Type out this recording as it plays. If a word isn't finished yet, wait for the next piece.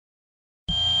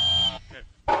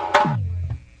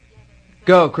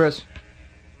Go, Chris.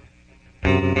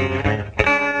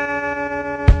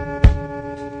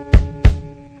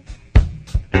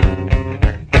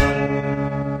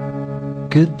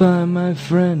 Goodbye, my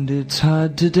friend, it's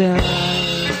hard to die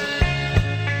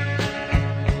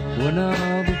when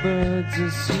all the birds are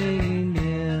singing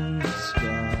in the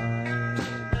sky.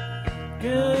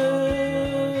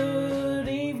 Good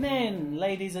evening,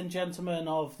 ladies and gentlemen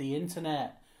of the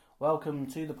internet. Welcome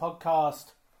to the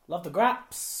podcast Love the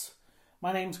Graps.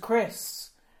 My name's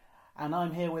Chris, and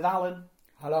I'm here with Alan.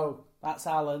 Hello. That's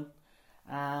Alan,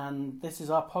 and this is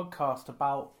our podcast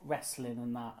about wrestling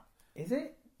and that. Is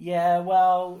it? Yeah,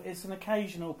 well, it's an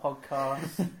occasional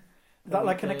podcast. Is that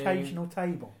like an occasional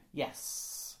table?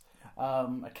 Yes.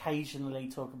 Occasionally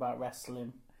talk about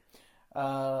wrestling.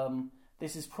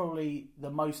 This is probably the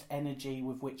most energy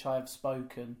with which I have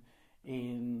spoken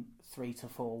in 3 to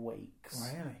 4 weeks.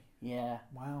 Really? Yeah.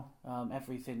 Wow.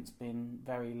 Everything's been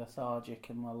very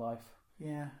lethargic in my life.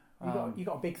 Yeah. You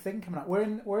got a big thing coming up.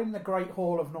 We're in the Great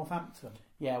Hall of Northampton.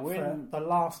 Yeah, we're in the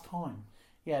last time.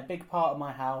 Yeah, big part of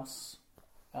my house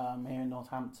here in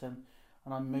Northampton,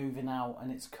 and I'm moving out,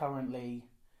 and it's currently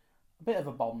a bit of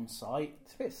a bomb site.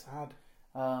 It's a bit sad.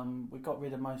 We got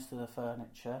rid of most of the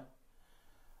furniture.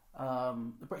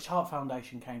 The British Heart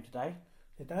Foundation came today.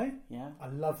 Did they? Yeah. I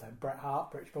love them. Bret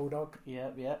Hart, British Bulldog.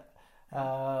 Yeah.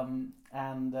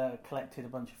 And collected a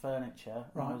bunch of furniture.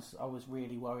 Right. I was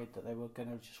really worried that they were going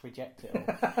to just reject it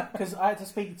all. Because I had to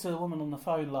speak to a woman on the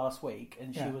phone last week,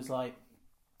 and she was like,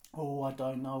 "Oh, I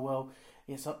don't know. Well,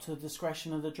 it's up to the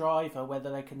discretion of the driver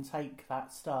whether they can take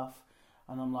that stuff."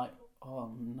 And I'm like,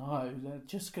 "Oh no, they're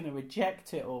just going to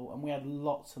reject it all." And we had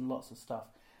lots and lots of stuff,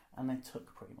 and they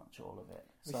took pretty much all of it.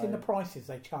 Have you seen the prices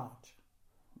they charge?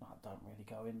 I don't really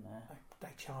go in there. They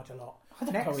charge a lot. I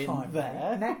don't go in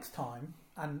there. Next time,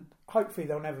 and hopefully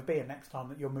there'll never be a next time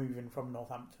that you're moving from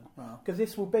Northampton. Because Well,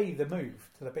 this will be the move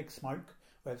to the big smoke,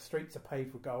 where the streets are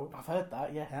paved with gold. I've heard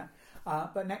that, yeah.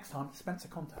 But next time, Spencer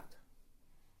Contact.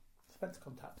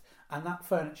 And that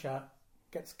furniture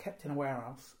gets kept in a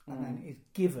warehouse and then is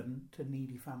given to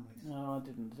needy families. No, I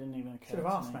didn't even occur Should have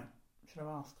to asked, me. mate. Should have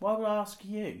asked. Why would I ask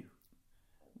you?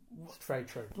 It's very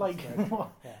true. Like, It's very true.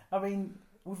 what? Yeah. I mean,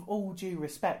 with all due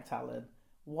respect, Alan,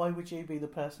 why would you be the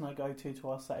person I go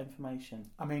to ask that information?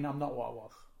 I mean, I'm not what I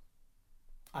was.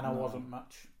 And I No. wasn't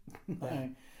much.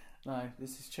 then. No,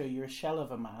 this is true. You're a shell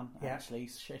of a man, Yeah. actually.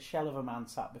 A shell of a man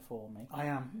sat before me. I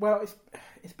am. Well,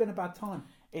 it's been a bad time.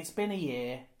 It's been a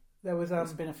year. There was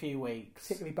It's been a few weeks.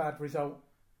 particularly bad result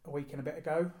a week and a bit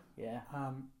ago. Yeah.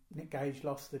 Nick Gage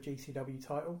lost the GCW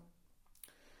title.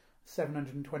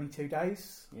 722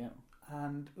 days. Yeah.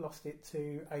 And lost it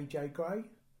to AJ Gray.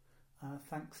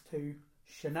 Thanks to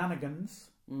shenanigans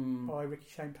by Ricky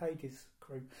Shane Page's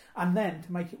crew. And then,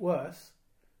 to make it worse,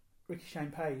 Ricky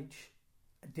Shane Page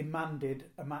demanded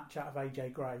a match out of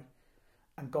AJ Gray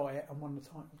and got it and won the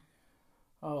title.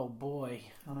 Oh, boy.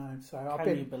 I know, so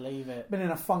Can you believe it? been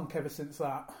in a funk ever since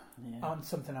that. Yeah. And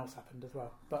something else happened as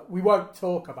well. But we won't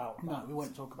talk about that. No, we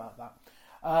won't talk about that.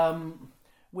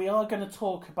 We are going to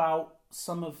talk about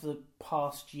some of the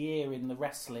past year in the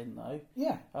wrestling, though.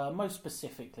 Yeah. Most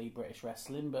specifically British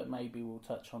wrestling, but maybe we'll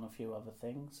touch on a few other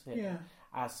things. Yeah.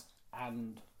 As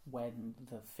and when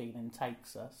the feeling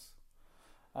takes us.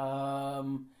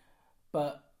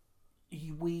 But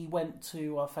we went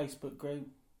to our Facebook group,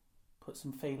 put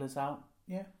some feelers out.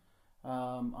 Yeah.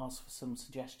 Asked for some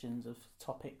suggestions of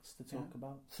topics to talk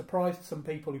about. Surprised some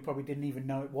people who probably didn't even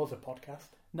know it was a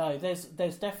podcast. No, there's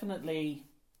definitely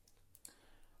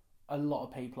a lot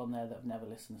of people on there that have never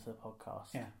listened to the podcast.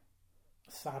 Yeah.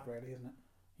 Sad, really, isn't it?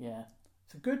 Yeah.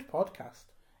 It's a good podcast.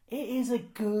 It is a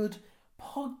good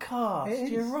podcast. It is.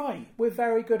 You're right. We're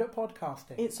very good at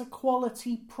podcasting. It's a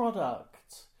quality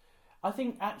product. I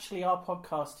think actually our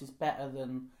podcast is better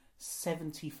than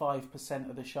 75%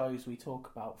 of the shows we talk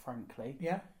about, frankly.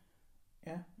 Yeah.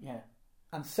 Yeah. Yeah.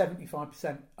 And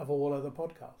 75% of all other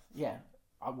podcasts. Yeah.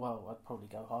 Well, I'd probably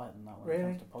go higher than that when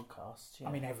Really? it comes to podcasts. Yeah.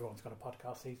 I mean, everyone's got a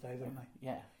podcast these days, haven't they?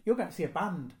 Yeah. You're going to see a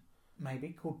band, maybe,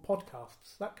 called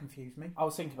Podcasts. That confused me. I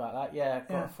was thinking about that, yeah. I've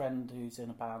got Yeah. a friend who's in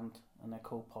a band and they're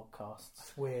called podcasts.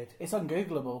 That's weird. It's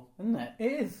ungoogleable, isn't it?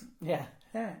 It is. Yeah.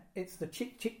 Yeah. It's the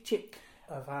chick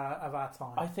of our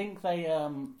time. I think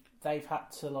they've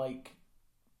had to like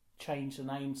change the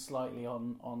name slightly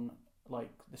on like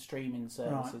the streaming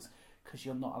services because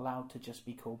you're not allowed to just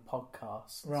be called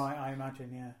podcasts. Right, I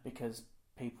imagine, yeah. Because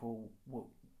people will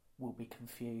be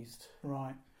confused.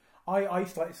 Right. I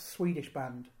used to like a Swedish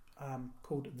band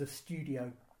called The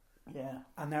Studio. Yeah.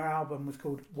 And their album was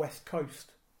called West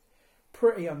Coast.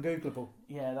 Pretty ungoogleable.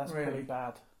 Yeah, that's Really? pretty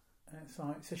bad.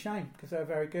 It's a shame because they're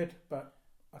very good, but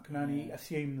I can only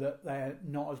assume that they're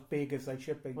not as big as they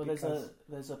should be. Well, because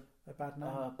there's a bad name.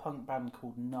 punk band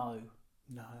called No.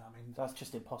 No, I mean that's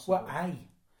just impossible. Well,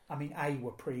 A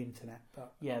were pre-internet,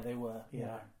 but yeah, they were. You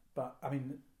know, but I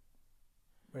mean,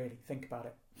 really, think about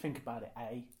it. Think about it.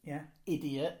 A. Yeah.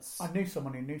 Idiots. I knew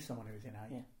someone who knew someone who was in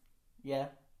A. Yeah.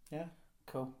 Yeah.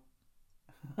 Cool.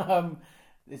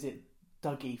 Is it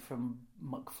Dougie from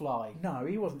McFly? No,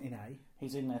 he wasn't in A.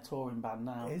 He's in their touring band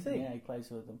now. Is he? Yeah, he plays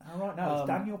with them. Oh, right, no, it's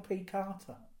Daniel P.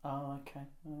 Carter. Oh, okay.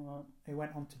 All right. He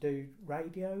went on to do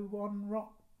Radio 1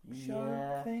 rock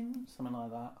show thing? Something like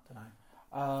that. I don't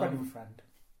know. Friend of a friend.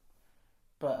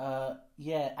 But,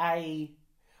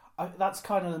 that's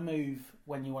kind of the move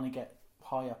when you want to get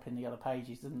high up in the other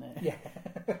pages, isn't it? Yeah.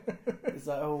 It's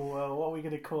like, what are we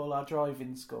going to call our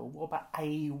driving school? What about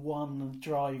A1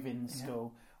 driving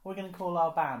school? What are we going to call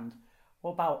our band?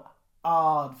 What about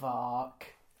Aardvark?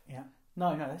 Yeah.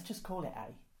 No, let's just call it A.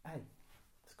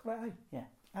 Let's call it A. Yeah.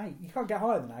 A. You can't get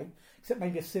higher than A, except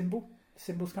maybe a symbol.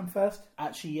 Symbols come first.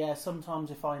 Actually, yeah.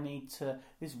 Sometimes if I need to,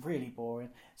 this is really boring.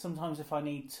 Sometimes if I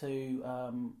need to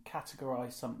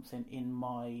categorise something in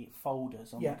my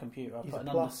folders on my computer, I put an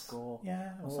underscore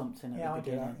or something at the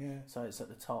beginning, so it's at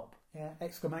the top. Yeah,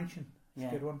 exclamation. It's a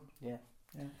good one. Yeah.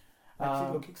 Makes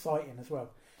it look exciting as well.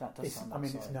 That does sound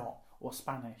exciting. It's not. Or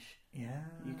Spanish. Yeah.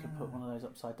 You could put one of those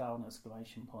upside down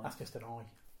exclamation points. That's just an I.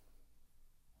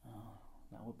 Oh,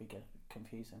 that would be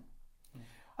confusing.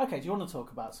 Okay, do you want to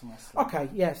talk about some wrestling? Okay,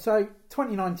 yeah. So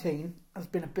 2019 has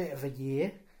been a bit of a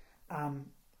year.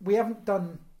 We haven't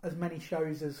done as many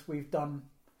shows as we've done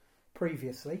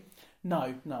previously.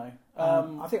 No.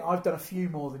 I think I've done a few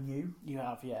more than you. You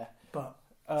have, yeah. But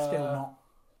still not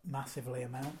massively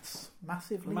amounts.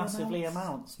 Massively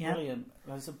amounts. Yeah. Brilliant.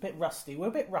 It's a bit rusty. We're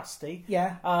a bit rusty.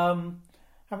 Yeah.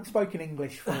 Haven't spoken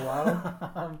English for a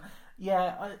while.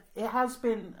 It has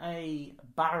been a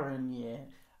barren year.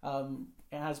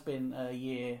 It has been a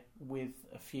year with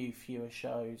a few fewer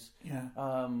shows.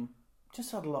 Yeah.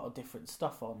 Just had a lot of different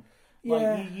stuff on.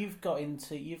 Yeah. Like you've got.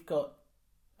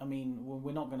 I mean,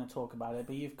 we're not going to talk about it,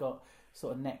 but you've got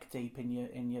sort of neck deep in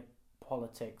your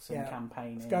politics and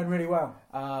campaigning. It's going really well.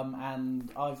 And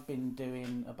I've been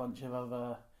doing a bunch of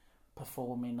other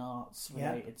performing arts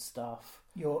related stuff.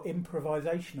 You're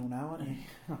improvisational now, aren't you?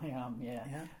 I am. Yeah.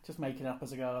 Just making up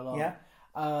as I go along. Yeah.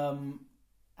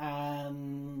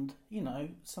 And,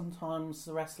 sometimes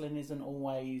the wrestling isn't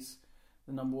always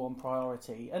the number one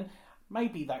priority. And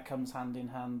maybe that comes hand in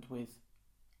hand with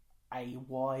a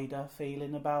wider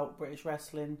feeling about British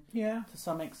wrestling to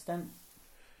some extent,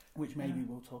 which maybe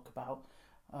we'll talk about.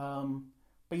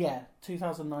 But yeah,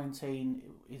 2019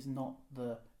 is not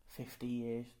the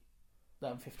 50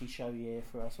 show year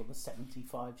for us, or the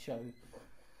 75 show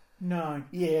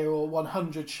year, or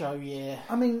 100 show year.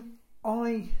 I mean,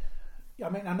 I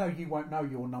know you won't know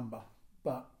your number,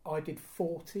 but I did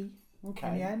 40 in the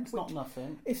end. It's not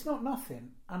nothing. It's not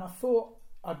nothing. And I thought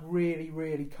I'd really,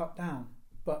 really cut down.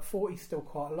 But 40 is still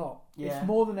quite a lot. Yeah. It's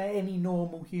more than any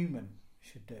normal human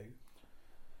should do.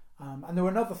 And there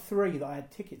were another 3 that I had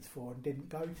tickets for and didn't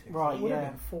go to. Right, so it would have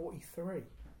been 43.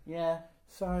 Yeah.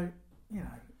 So,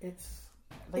 it's...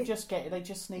 They just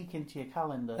sneak into your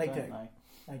calendar, don't they?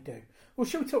 They do. Well,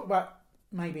 shall we talk about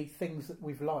maybe things that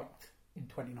we've liked in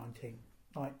 2019?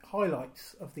 Like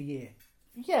highlights of the year.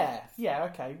 Yeah,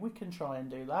 okay. We can try and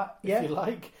do that if you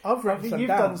like. I've written some You've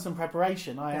down. done some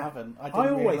preparation. I haven't. I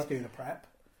always do the prep.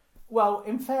 Well,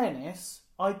 in fairness,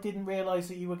 I didn't realise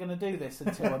that you were going to do this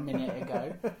until a minute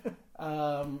ago.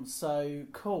 So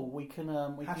cool. We can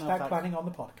have that planning on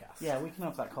the podcast. Yeah, we can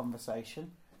have that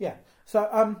conversation. Yeah.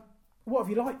 So what have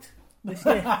you liked this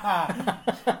year?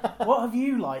 What have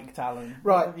you liked, Alan?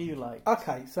 Right. What have you liked?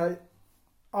 Okay, so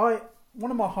one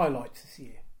of my highlights this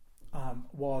year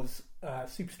was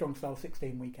Super Strong Style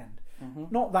 16 weekend. Mm-hmm.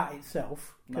 Not that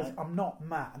itself, because I'm not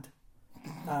mad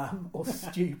or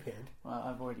stupid. Well,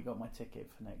 I've already got my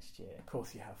ticket for next year. Of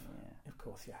course you have. Yeah. Of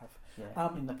course you have.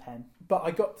 Yeah, in the pen. But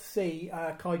I got to see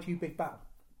Kaiju Big Battle.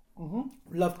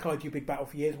 Mm-hmm. Loved Kaiju Big Battle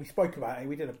for years. We spoke about it.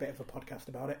 We did a bit of a podcast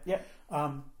about it. Yeah.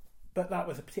 But that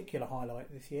was a particular highlight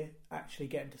this year, actually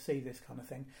getting to see this kind of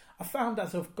thing. I found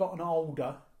as I've gotten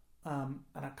older, and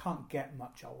I can't get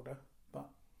much older, but,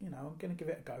 I'm going to give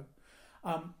it a go,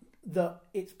 that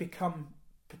it's become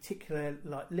particular,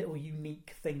 like, little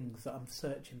unique things that I'm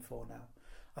searching for now.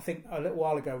 I think a little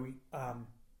while ago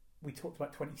we talked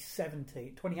about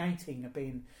 2018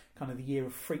 being kind of the year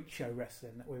of freak show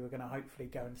wrestling, that we were going to hopefully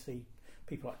go and see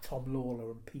people like Tom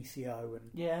Lawler and PCO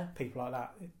and people like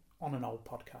that on an old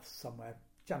podcast somewhere.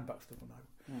 Jan Buxton will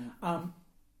know.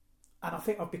 And I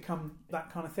think I've become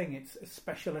that kind of thing. It's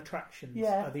special attractions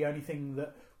are the only thing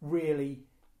that really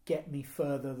get me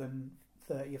further than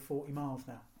 30 or 40 miles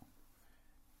now.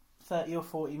 30 or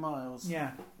 40 miles?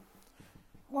 Yeah.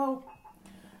 Well,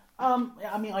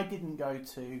 I mean, I didn't go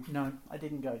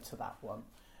to that one.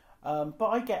 But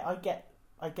I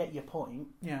get your point.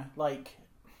 Yeah. Like,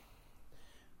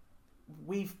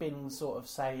 we've been sort of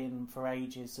saying for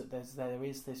ages that there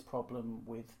is this problem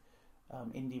with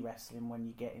indie wrestling when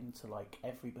you get into, like,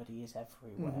 everybody is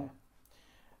everywhere.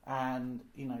 And,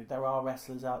 you know, there are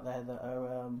wrestlers out there that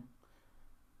are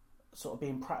sort of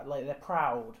being they're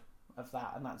proud of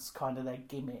that, and that's kind of their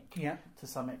gimmick to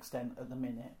some extent at the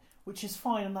minute, which is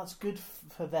fine, and that's good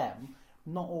for them.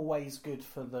 Not always good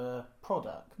for the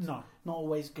product. No. Not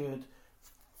always good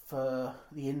for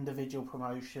the individual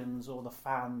promotions or the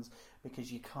fans,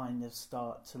 because you kind of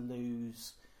start to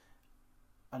lose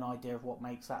an idea of what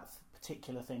makes that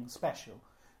particular thing special.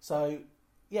 So,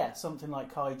 yeah, something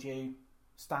like Kaiju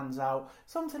stands out.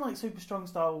 Something like Super Strong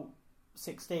Style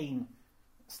 16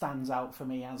 stands out for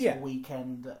me as a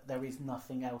weekend that there is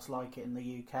nothing else like it in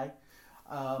the UK.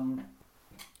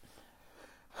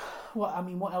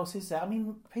 What else is there? I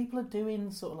mean, people are doing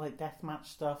sort of like deathmatch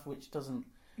stuff, which doesn't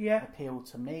appeal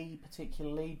to me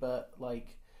particularly, but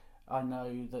like, I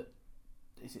know that,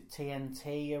 is it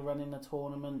TNT are running a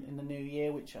tournament in the new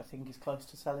year, which I think is close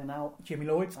to selling out. Jimmy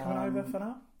Lloyd's coming over for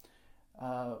that?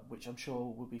 Which I'm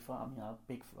sure would be fun. I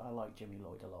mean, I like Jimmy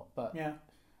Lloyd a lot, but yeah.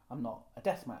 I'm not a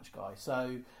deathmatch guy.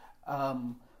 So,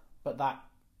 but that,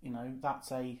 you know,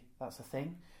 that's a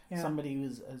thing. Yeah. Somebody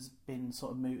has been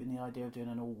sort of mooting the idea of doing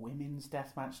an all women's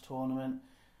deathmatch tournament.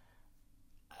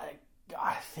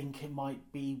 I think it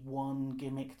might be one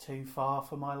gimmick too far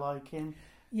for my liking.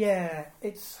 Yeah,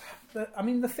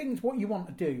 the things, what you want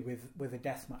to do with a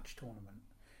deathmatch tournament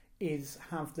is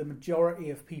have the majority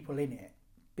of people in it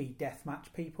be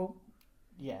deathmatch people.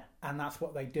 Yeah. And that's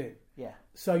what they do. Yeah.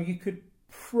 So you could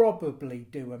probably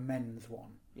do a men's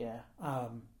one. Yeah.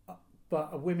 But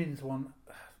a women's one,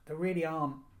 there really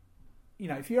aren't. You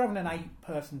know, if you're having an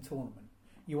 8-person tournament,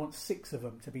 you want 6 of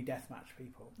them to be deathmatch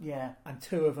people. Yeah. And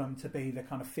 2 of them to be the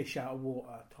kind of fish out of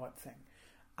water type thing.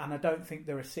 And I don't think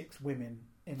there are 6 women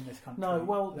in this country. No,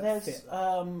 well,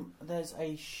 there's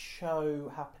a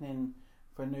show happening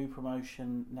for a new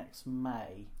promotion next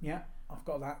May. Yeah, I've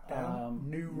got that down.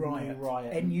 New Riot.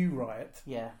 NU Riot.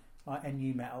 Yeah. Like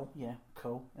NU Metal. Yeah,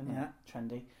 cool. Isn't it?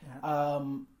 Trendy. Yeah.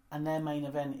 And their main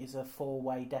event is a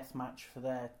 4-way deathmatch for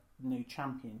their new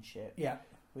championship. Yeah.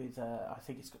 With, I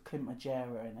think it's got Clint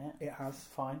Majera in it. It has.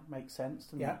 Fine, makes sense,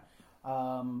 doesn't it?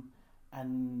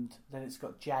 And then it's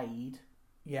got Jade.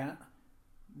 Yeah.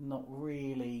 Not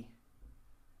really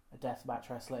a deathmatch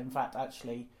wrestler. In fact,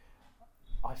 actually,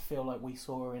 I feel like we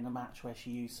saw her in a match where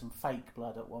she used some fake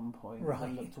blood at one point. Right.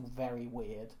 It looked very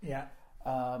weird. Yeah.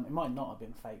 It might not have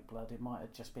been fake blood. It might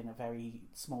have just been a very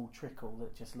small trickle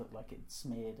that just looked like it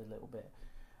smeared a little bit.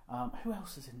 Who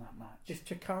else is in that match? Is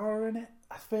Chikara in it?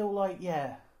 I feel like,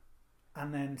 yeah.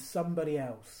 And then somebody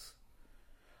else.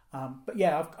 But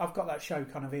yeah, I've got that show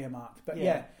kind of earmarked. But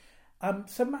yeah.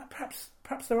 So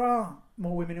perhaps there are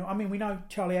more women. I mean, we know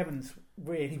Charlie Evans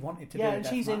really wanted to do a deathmatch.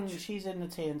 Yeah, and she's in the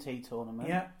TNT tournament.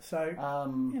 Yeah, so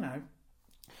you know,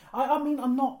 I mean,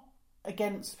 I'm not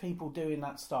against people doing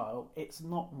that style. It's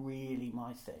not really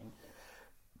my thing.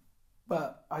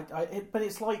 But but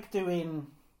it's like doing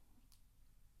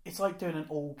an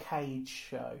all cage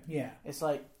show. Yeah, it's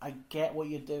like, I get what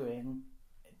you're doing.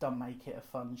 It doesn't make it a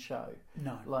fun show.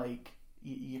 No, like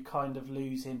you're kind of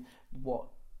losing what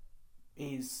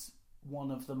is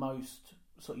one of the most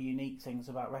sort of unique things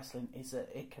about wrestling, is that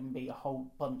it can be a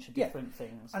whole bunch of different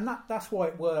things, and that's why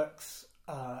it works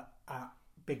at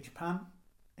Big Japan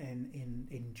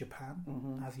in Japan,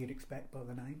 as you'd expect by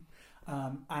the name,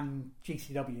 and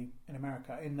GCW in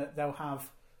America, in that they'll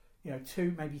have, you know,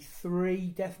 2, maybe 3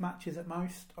 death matches at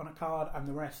most on a card, and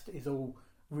the rest is all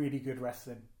really good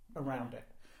wrestling around it.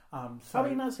 So, I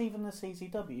mean, that's even the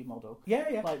CZW model. Yeah,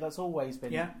 yeah. Like, that's always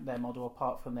been their model,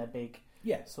 apart from their big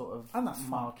sort of and that's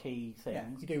marquee things. Yeah,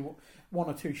 you do 1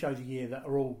 or 2 shows a year that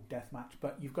are all deathmatch,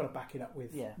 but you've got to back it up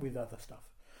with other stuff.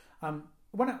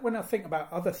 When I think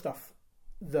about other stuff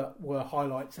that were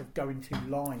highlights of going to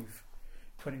live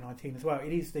 2019 as well,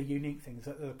 it is the unique things,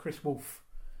 that the Chris Wolf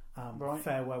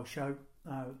farewell show,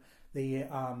 the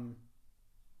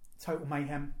Total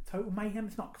Mayhem. Total Mayhem?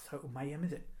 It's not Total Mayhem,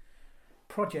 is it?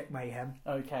 Project Mayhem.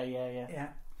 Okay, yeah.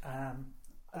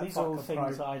 These are all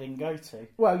things that I didn't go to.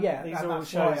 Well, yeah, these are all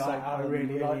shows that I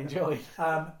really enjoyed.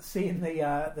 Seeing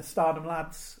the Stardom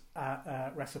lads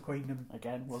at Wrestle Queendom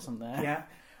again, wasn't there?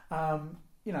 Yeah,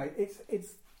 you know, it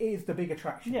is the big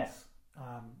attractions. Yeah.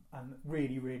 And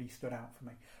really, really stood out for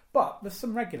me. But there's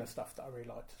some regular stuff that I really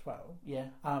liked as well. Yeah.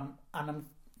 And I'm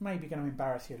maybe going to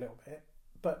embarrass you a little bit,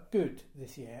 but good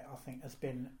this year, I think, has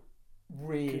been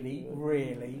really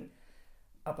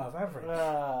above average.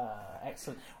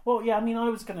 Excellent. Well, yeah, I mean, I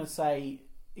was going to say,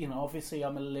 obviously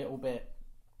I'm a little bit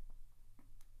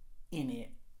in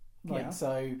it.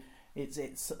 So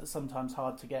it's sometimes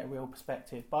hard to get a real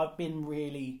perspective. But I've been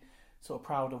really sort of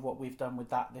proud of what we've done with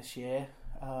that this year.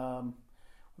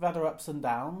 We've had our ups and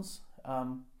downs,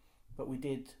 but we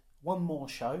did one more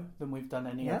show than we've done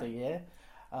any other year.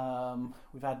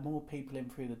 We've had more people in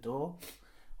through the door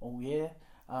all year.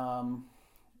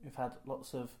 We've had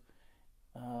lots of,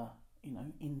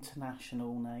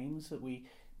 international names that we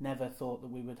never thought that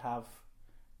we would have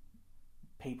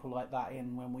people like that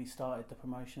in when we started the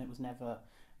promotion. It was never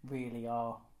really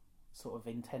our sort of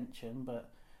intention,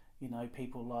 but,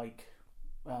 people like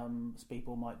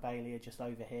Speedball Mike Bailey are just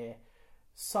over here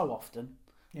so often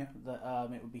that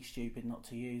it would be stupid not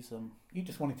to use them. You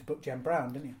just wanted to book Jen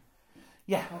Brown, didn't you?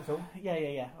 Yeah. That was all.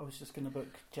 Yeah. I was just going to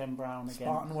book Jen Brown again.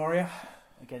 Spartan Warrior.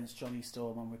 Against Johnny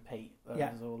Storm on repeat.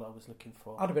 That was all I was looking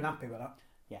for. I'd have been happy with that.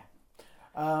 Yeah.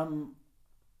 And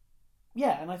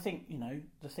I think,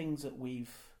 the things that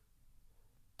we've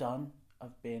done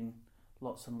have been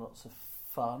lots and lots of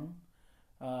fun.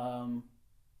 I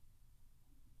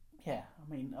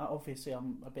mean, obviously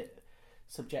I'm a bit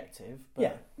subjective, but...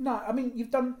 Yeah. No, I mean, you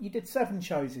did 7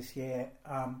 shows this year.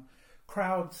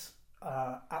 Crowds,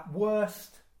 at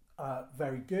worst,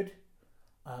 very good.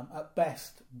 At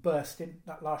best, bursting.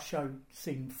 That last show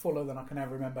seemed fuller than I can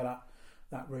ever remember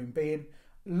that room being.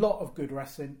 A lot of good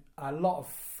wrestling, a lot of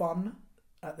fun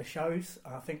at the shows.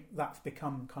 I think that's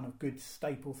become kind of good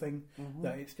staple thing,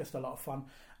 that it's just a lot of fun.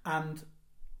 And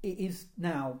it is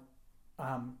now,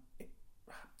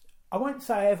 I won't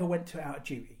say I ever went to it out of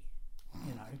duty,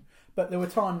 but there were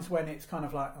times when it's kind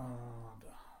of like,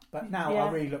 but now I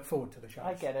really look forward to the shows.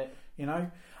 I get it.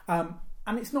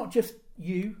 And it's not just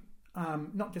you.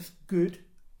 Not just good.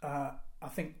 I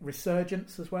think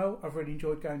Resurgence as well. I've really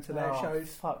enjoyed going to their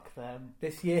shows. Fuck them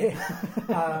this year.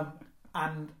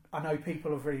 And I know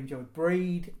people have really enjoyed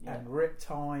Breed and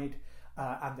Riptide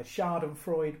and the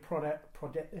Schadenfreude product.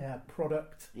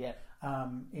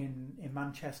 In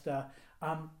Manchester.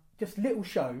 Just little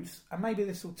shows, and maybe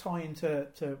this will tie into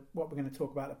what we're going to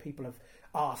talk about that people have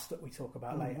asked that we talk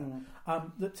about later.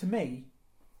 That to me,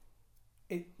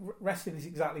 wrestling is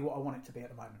exactly what I want it to be at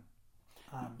the moment.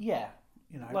 I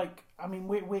mean,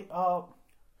 we are,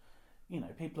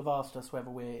 people have asked us whether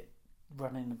we're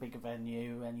running a bigger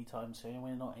venue anytime soon.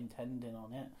 We're not intending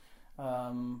on it.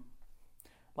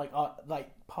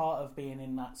 Part of being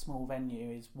in that small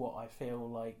venue is what I feel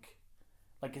like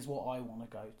is what I want to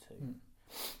go to.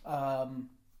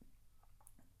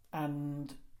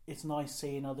 And it's nice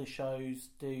seeing other shows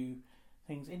do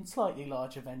things in slightly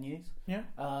larger venues. Yeah.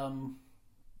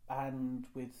 And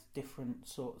with different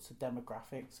sorts of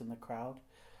demographics in the crowd.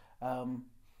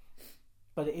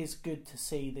 But it is good to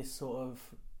see this sort of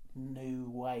new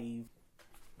wave.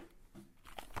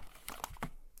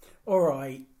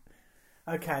 Alright.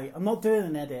 Okay, I'm not doing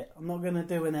an edit. I'm not going to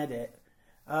do an edit.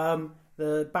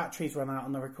 The batteries ran out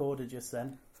on the recorder just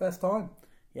then. First time.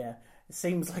 Yeah. It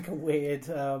seems like a weird,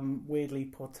 weirdly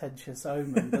portentous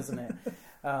omen, doesn't it?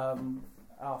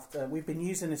 After we've been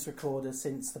using this recorder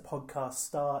since the podcast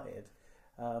started.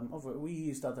 We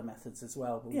used other methods as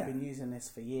well, but we've been using this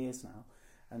for years now,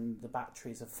 and the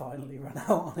batteries have finally run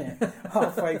out on it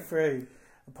halfway through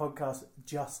the podcast,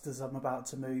 just as I'm about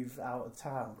to move out of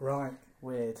town. Right.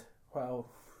 Weird. Well,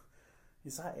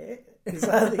 is that it? Is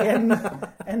that the end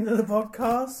of the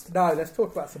podcast? No, let's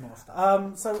talk about some more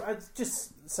stuff. So I was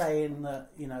just saying that,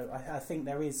 I think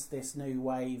there is this new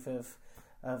wave of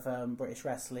British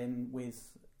wrestling with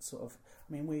sort of,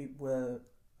 I mean,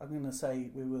 I'm going to say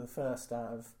we were the first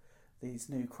out of these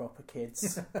new crop of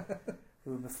kids.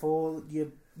 We were before your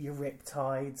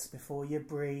Riptides, before your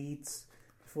Breeds,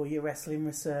 before your Wrestling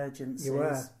Resurgences. You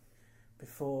were.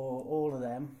 Before all of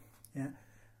them. Yeah.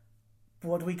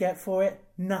 What do we get for it?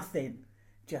 Nothing.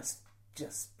 Just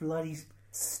bloody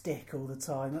stick all the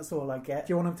time. That's all I get.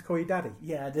 Do you want them to call you Daddy?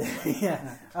 Yeah, I do.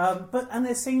 Yeah. And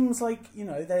there seems like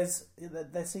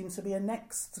there seems to be a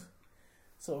next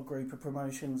sort of group of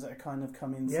promotions that are kind of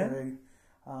coming through.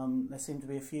 There seem to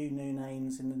be a few new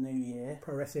names in the new year.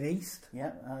 Pro Wrestling East.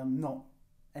 Yeah. Not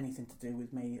anything to do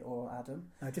with me or Adam.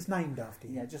 No, just named after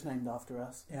you. Yeah, just named after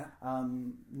us. Yeah.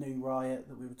 New Riot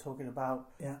that we were talking about.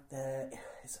 Yeah. There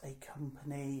is a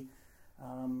company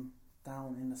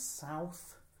down in the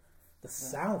south. The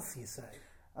south, you say?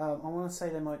 I want to say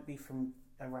they might be from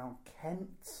around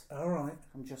Kent. All right.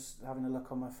 I'm just having a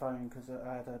look on my phone because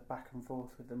I had a back and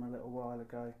forth with them a little while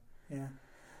ago. Yeah.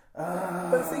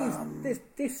 But the thing is,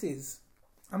 this is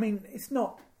I mean, it's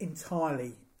not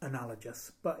entirely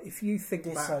analogous, but if you think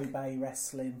back... Disobey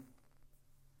Wrestling.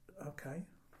 Okay.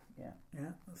 Yeah.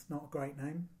 Yeah, that's not a great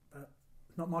name, but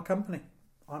it's not my company.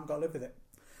 I haven't got to live with it.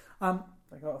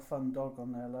 They got a fun dog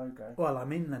on their logo. Well,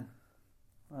 I'm in then.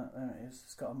 There it is.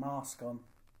 It's got a mask on.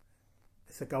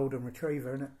 It's a golden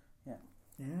retriever, isn't it? Yeah.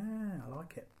 Yeah, I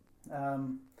like it.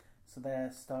 So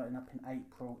they're starting up in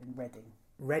April in Reading.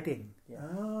 Reading. Yeah.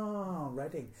 Oh,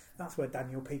 Reading. That's where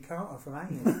Daniel P. Carter from A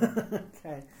is.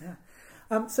 Okay.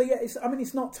 Yeah. So yeah,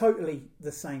 it's not totally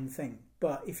the same thing,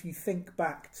 but if you think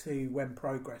back to when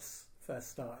Progress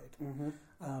first started,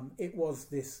 it was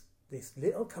this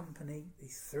little company,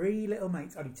 these three little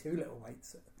mates, only two little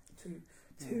mates, two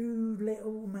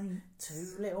little mates.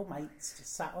 Two little mates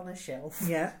just sat on a shelf.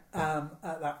 Yeah,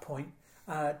 at that point,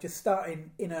 just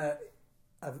starting in a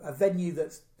venue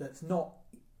that's not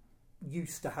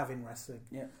used to having wrestling.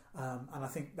 Yeah. And I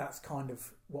think that's kind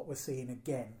of what we're seeing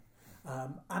again.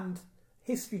 And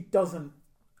history doesn't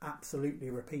absolutely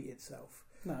repeat itself.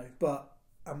 No. But,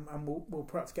 and we'll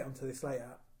perhaps get onto this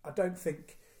later, I don't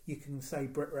think you can say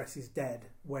BritWres is dead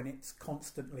when it's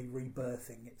constantly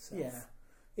rebirthing itself. Yeah.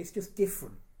 It's just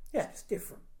different. Yeah. It's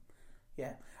different.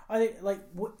 Yeah. I think,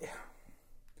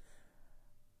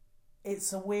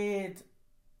 it's a weird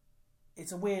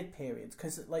period,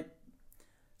 because,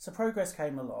 so Progress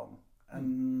came along,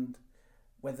 and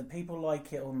whether people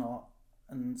like it or not,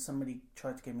 and somebody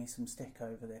tried to give me some stick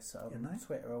over this on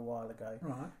Twitter a while ago,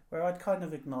 Right. where I'd kind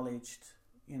of acknowledged,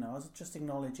 I was just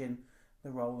acknowledging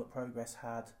the role that Progress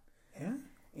had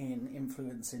in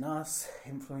influencing us,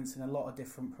 influencing a lot of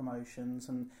different promotions,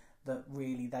 and that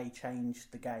really they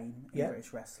changed the game in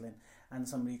British wrestling. And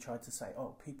somebody tried to say,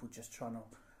 oh, people just trying to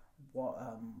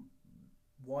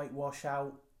whitewash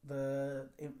out the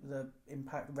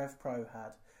impact Rev Pro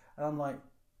had. And I'm like,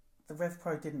 the Rev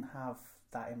Pro didn't have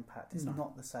that impact. It's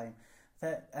not the same.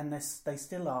 They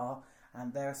still are,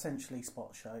 and they're essentially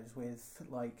spot shows with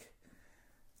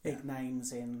big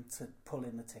names in to pull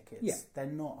in the tickets. Yeah. They're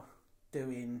not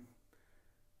doing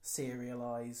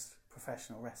serialised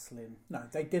professional wrestling. No,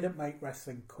 they didn't make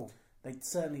wrestling cool. They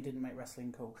certainly didn't make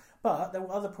wrestling cool. But there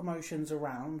were other promotions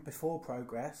around before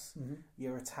Progress,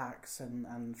 your Attacks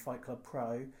and Fight Club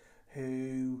Pro,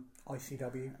 who...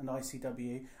 ICW. And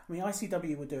ICW. I mean,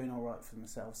 ICW were doing all right for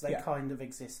themselves. They kind of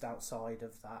exist outside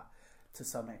of that to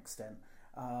some extent.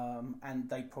 And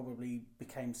they probably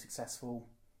became successful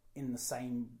in the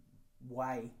same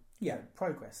way that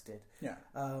Progress did. Yeah.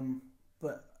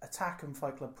 But Attack and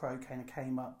Fight Club Pro kind of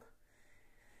came up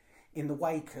in the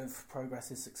wake of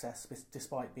Progress's success,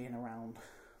 despite being around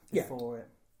before it.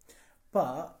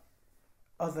 But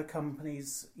other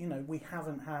companies, we've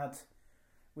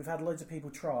had loads of people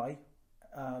try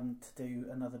to do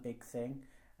another big thing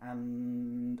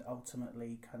and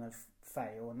ultimately kind of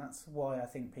fail, and that's why I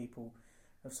think people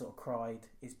have sort of cried,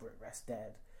 is BritWres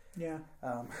dead? Yeah.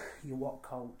 Your What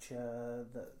Culture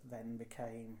that then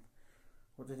became,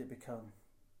 what did it become?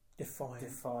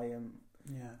 Defiant.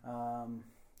 Yeah.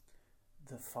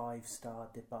 The 5-star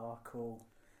debacle.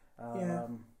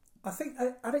 I think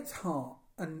at its heart,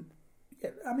 and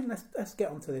let's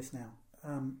get onto this now.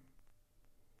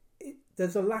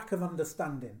 There's a lack of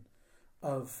understanding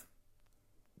of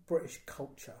British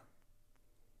culture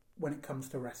when it comes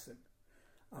to wrestling.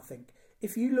 I think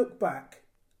if you look back,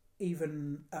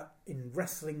 even in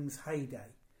wrestling's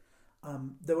heyday,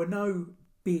 there were no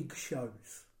big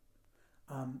shows.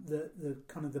 The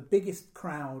kind of the biggest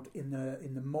crowd in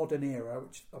the modern era,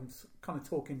 which I'm kind of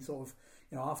talking sort of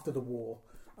after the war,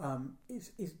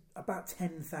 is about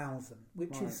 10,000,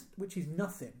 which is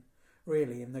nothing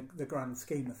really in the grand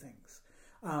scheme of things.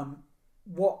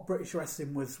 What British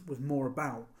wrestling was more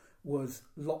about was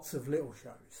lots of little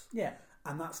shows. Yeah,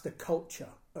 and that's the culture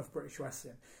of British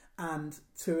wrestling. And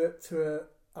to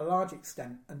a large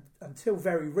extent, and until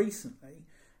very recently,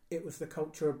 it was the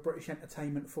culture of British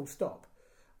entertainment. Full stop.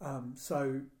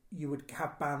 So you would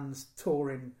have bands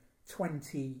touring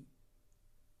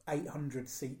 800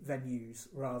 seat venues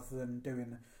rather than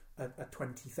doing a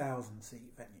 20,000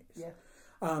 seat venues. Yeah.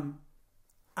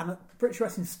 And British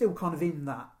wrestling's still kind of in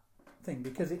that thing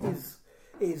because it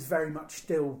is very much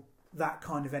still that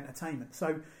kind of entertainment.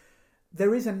 So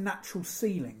there is a natural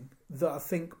ceiling that I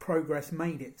think Progress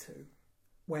made it to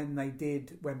when they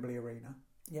did Wembley Arena.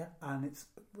 Yeah. And it's,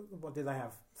 what did they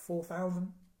have?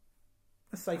 4,000?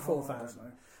 Let's say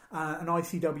 4,000. And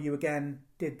ICW again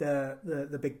did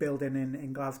the big building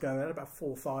in Glasgow at about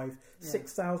 4,500,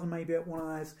 6,000 maybe at one of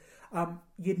those.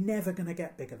 You're never going to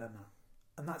get bigger than that,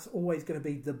 and that's always going to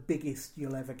be the biggest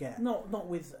you'll ever get. Not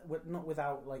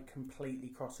without completely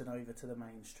crossing over to the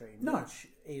mainstream. No, which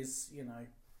is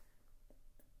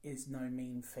is no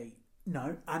mean feat.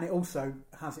 No, and it also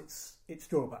has its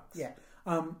drawbacks. Yeah.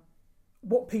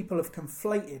 What people have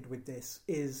conflated with this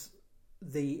is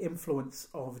the influence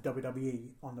of WWE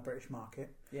on the British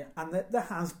market. Yeah. And there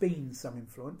has been some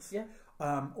influence. Yeah.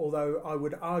 Although I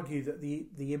would argue that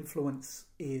the influence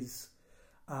is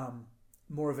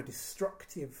more of a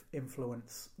destructive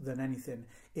influence than anything,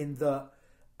 in that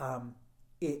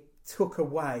it took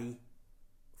away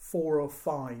 4 or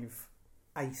 5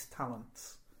 ace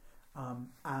talents,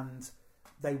 and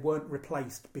they weren't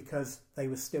replaced because they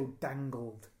were still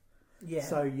dangled. Yeah.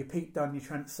 So your Pete Dunne, your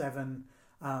Trent Seven,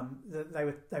 they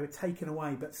were taken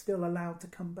away, but still allowed to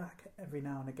come back every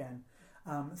now and again.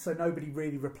 So nobody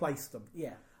really replaced them.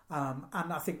 Yeah.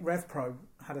 And I think Rev Pro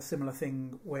had a similar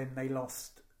thing when they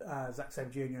lost Zack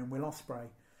Sabre Jr. and Will Ospreay,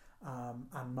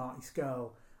 and Marty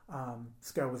Scurll.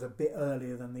 Scurll was a bit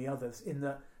earlier than the others in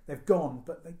that they've gone,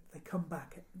 but they come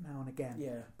back now and again.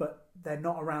 Yeah. But they're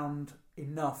not around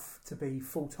enough to be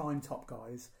full-time top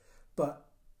guys. But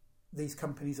these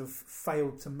companies have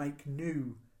failed to make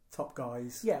new top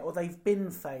guys. Yeah, or they've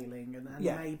been failing, and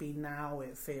Yeah. maybe now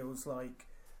it feels like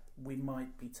we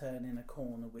might be turning a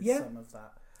corner with Yeah. some of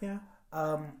that. Yeah.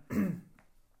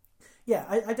 Yeah,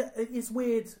 it's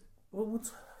weird.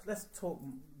 Let's talk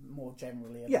more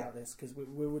generally about this, because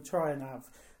we will try and have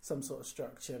some sort of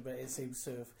structure, but it seems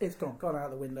to have It's gone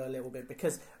out the window a little bit,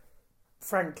 because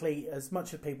frankly, as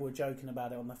much as people were joking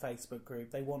about it on the Facebook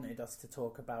group, they wanted us to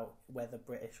talk about whether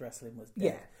British wrestling was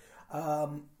dead.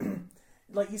 Yeah.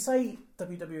 Like you say,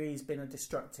 WWE's been a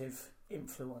destructive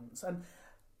influence, and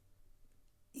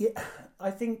yeah,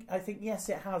 I think yes,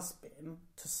 it has been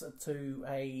to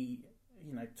a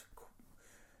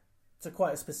to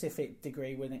quite a specific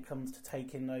degree when it comes to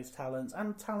taking those talents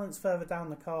and talents further down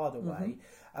the card away,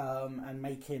 and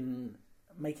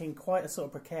making quite a sort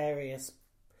of precarious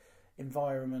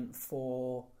environment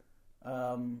for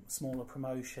smaller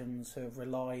promotions who have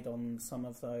relied on some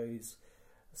of those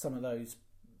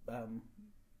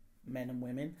men and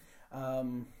women.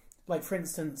 Like for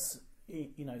instance,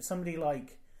 somebody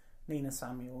like Nina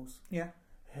Samuels,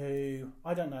 who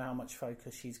I don't know how much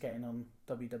focus she's getting on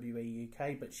WWE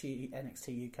UK, but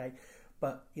NXT UK,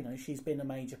 but she's been a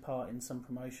major part in some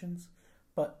promotions,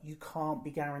 but you can't be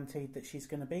guaranteed that she's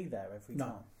going to be there every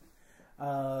time.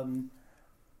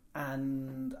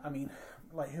 And I mean,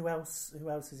 like who else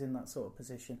is in that sort of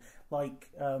position? Like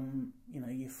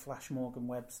you Flash Morgan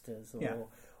Websters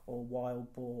or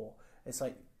Wild Boar. It's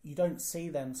like you don't see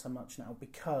them so much now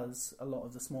because a lot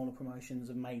of the smaller promotions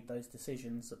have made those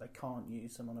decisions that they can't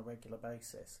use them on a regular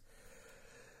basis.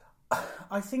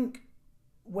 I think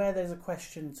where there's a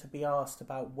question to be asked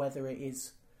about whether it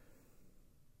is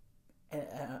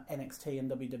NXT and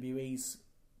WWE's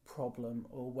problem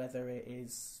or whether it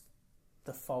is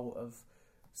the fault of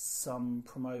some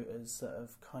promoters that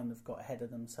have kind of got ahead of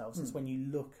themselves is when you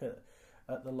look at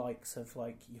the likes of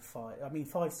like your Five. I mean,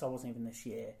 5 Star wasn't even this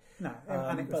year. No,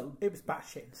 and it was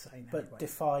batshit insane. But anyway.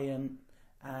 Defiant,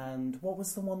 and what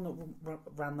was the one that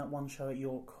ran that one show at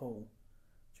York Hall?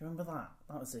 Do you remember that?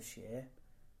 That was this year.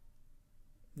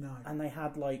 No. And they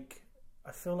had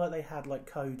I feel like they had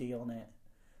Cody on it.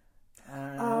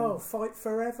 Fight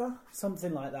Forever,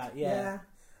 something like that. Yeah.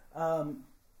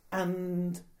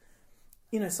 And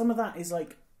some of that is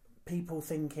like people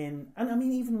thinking, and I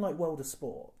mean even like World of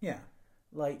Sport. Yeah.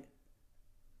 Like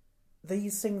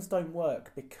these things don't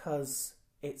work because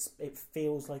it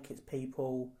feels like it's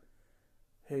people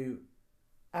who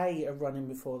A are running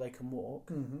before they can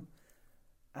walk,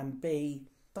 and B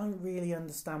don't really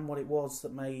understand what it was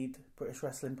that made British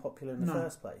wrestling popular in the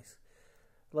first place.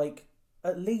 Like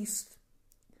at least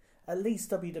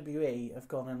WWE have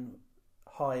gone and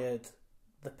hired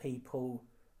the people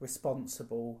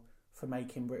responsible for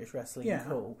making British wrestling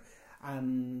cool,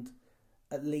 and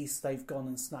at least they've gone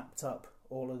and snapped up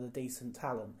all of the decent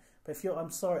talent. But if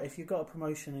you've got a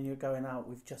promotion and you're going out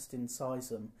with Justin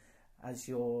Sizem as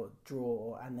your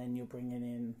draw, and then you're bringing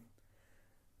in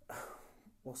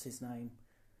what's his name,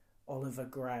 Oliver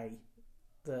Gray,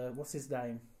 what's his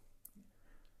name?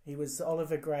 He was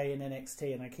Oliver Gray in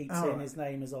NXT, and I keep saying his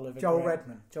name as Oliver Joel Gray.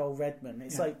 Redman. Joel Redman.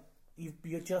 It's like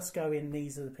you're just going,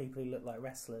 these are the people who look like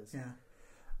wrestlers. Yeah.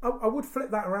 I would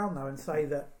flip that around though and say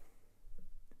that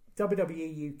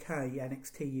WWE UK,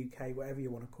 NXT UK, whatever you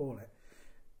want to call it,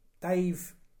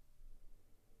 they've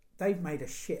made a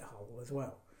shithole as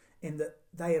well, in that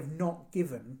they have not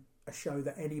given a show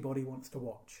that anybody wants to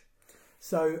watch.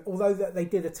 So although that they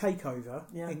did a takeover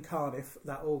in Cardiff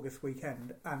that August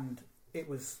weekend, and it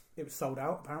was sold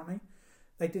out apparently,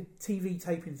 they did TV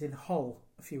tapings in Hull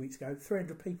a few weeks ago,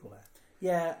 300 people there.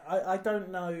 Yeah, I don't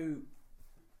know.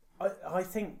 I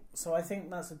think so. I think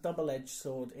that's a double-edged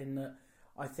sword in that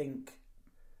I think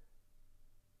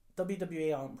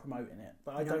WWE aren't promoting it,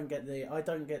 but I don't get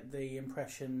the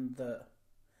impression that,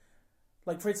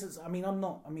 like, for instance, I'm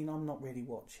not really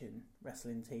watching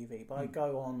wrestling TV, but I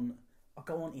go on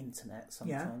internet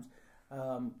sometimes.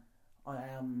 I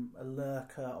am a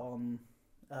lurker on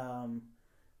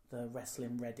the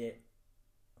wrestling Reddit,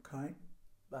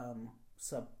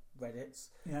 subreddits,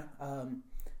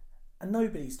 and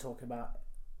nobody's talking about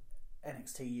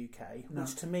NXT UK,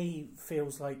 which to me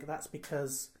feels like that's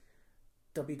because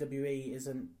WWE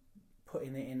isn't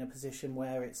putting it in a position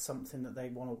where it's something that they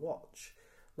want to watch.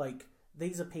 Like,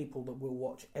 these are people that will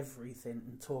watch everything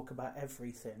and talk about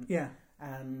everything. Yeah.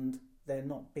 And they're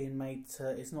not being made to.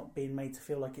 It's not being made to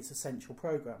feel like it's essential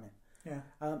programming. Yeah.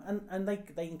 And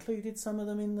they included some of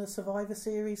them in the Survivor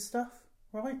Series stuff,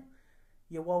 right?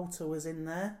 Your Walter was in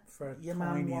there for a your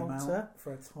tiny man Walter. amount.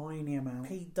 For a tiny amount.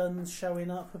 Pete Dunne's showing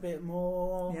up a bit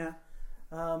more. Yeah.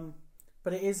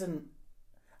 But it isn't,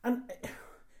 and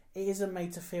it isn't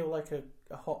made to feel like a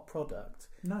hot product.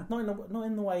 No. Not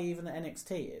in the way even that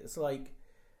NXT is. Like,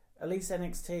 at least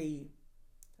NXT,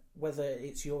 whether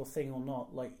it's your thing or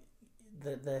not, like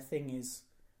their thing is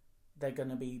they're going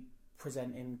to be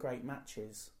presenting great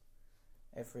matches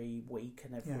every week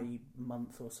and every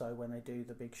month or so when they do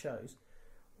the big shows.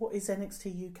 What is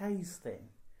NXT UK's thing?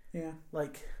 Yeah.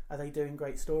 Like, are they doing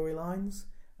great storylines?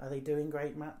 Are they doing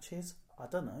great matches? I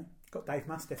don't know. Got Dave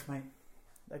Mastiff, mate.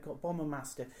 They've got Bomber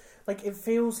Mastiff. Like, it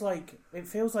feels like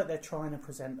they're trying to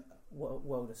present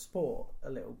World of Sport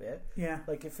a little bit. Yeah.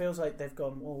 Like, it feels like they've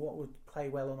gone, well, what would play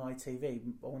well on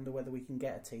ITV? I wonder whether we can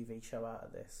get a TV show out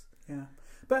of this. Yeah.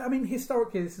 But, I mean,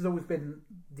 historically, this has always been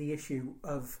the issue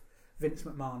of Vince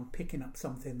McMahon picking up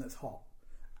something that's hot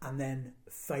and then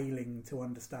failing to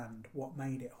understand what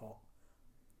made it hot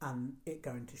and it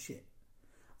going to shit.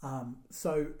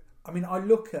 So, I mean, I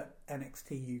look at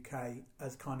NXT UK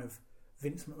as kind of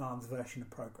Vince McMahon's version of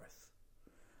Progress.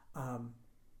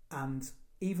 And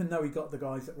even though he got the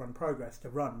guys that run Progress to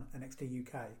run NXT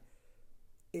UK,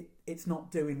 it's not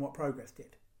doing what Progress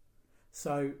did.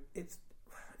 So it's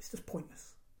just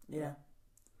pointless. Yeah.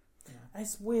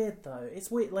 It's weird though.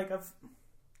 It's weird. Like,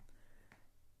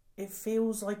 it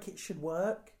feels like it should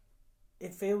work.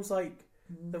 It feels like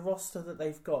the roster that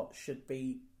they've got should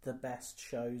be the best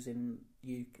shows in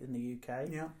the UK.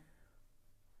 Yeah.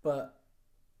 But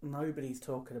nobody's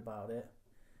talking about it.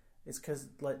 It's because,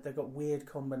 like, they've got weird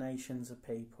combinations of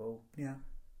people. Yeah.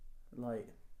 Like,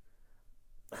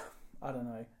 I don't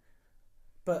know.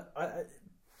 But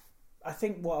I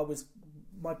think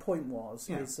my point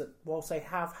is that whilst they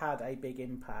have had a big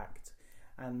impact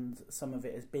and some of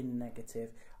it has been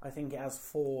negative, I think it has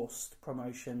forced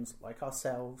promotions like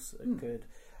ourselves at Good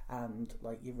and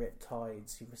like your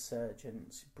Riptides, your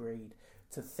Resurgence, your Breed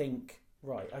to think,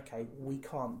 right, okay, we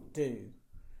can't do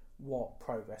what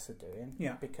Progress are doing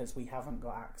because we haven't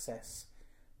got access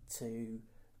to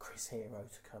Chris Hero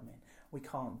to come in. We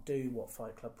can't do what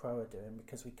Fight Club Pro are doing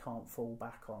because we can't fall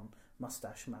back on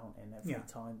Mustache Mountain every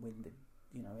time winded,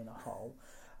 in a hole.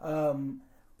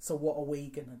 So what are we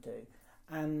going to do?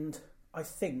 And I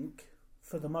think,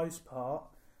 for the most part,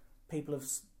 people have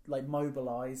like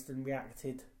mobilised and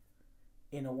reacted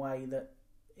in a way that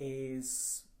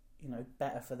is,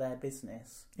 better for their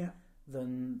business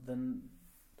than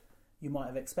you might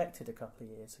have expected a couple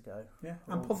of years ago. Yeah,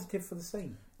 and positive for the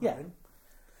scene. Yeah.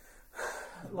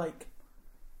 Like,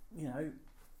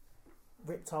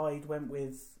 Riptide went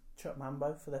with Chuck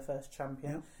Mambo for their first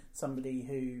champion. Yeah. Somebody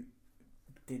who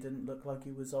didn't look like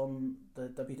he was on the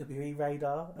WWE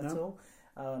radar at all.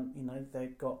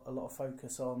 They've got a lot of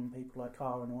focus on people like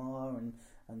Cara Noir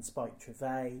and Spike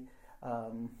Trivet.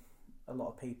 A lot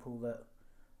of people that,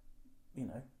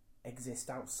 exist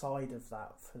outside of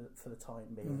that for the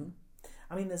time being. Mm-hmm.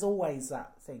 I mean, there's always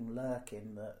that thing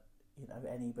lurking that,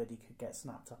 anybody could get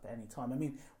snapped up at any time. I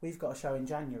mean, we've got a show in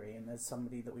January and there's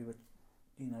somebody that we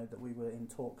were in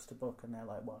talks to book and they're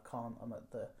like, well, I can't, I'm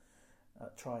at the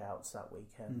tryouts that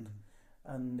weekend.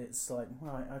 And it's like,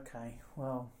 right, okay,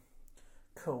 well,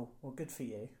 cool, well, good for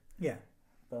you. Yeah.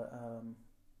 But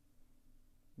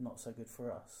not so good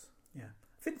for us. Yeah.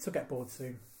 Vince will get bored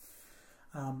soon.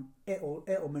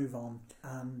 It'll move on.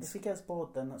 And if he gets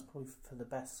bored, then that's probably for the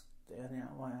best, and it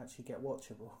might actually get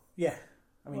watchable. Yeah.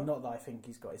 I mean, not that I think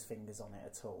he's got his fingers on it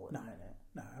at all at the minute.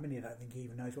 No, I mean, I don't think he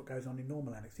even knows what goes on in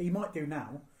normal NXT. He might do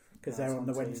now, because they're on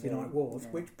the Wednesday TV, Night Wars,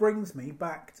 which brings me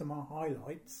back to my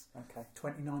highlights. Okay.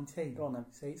 2019. Go on then.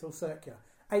 See, it's all circular.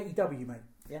 AEW, mate.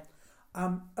 Yeah.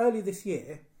 Early this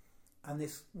year, and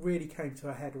this really came to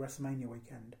a head WrestleMania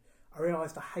weekend, I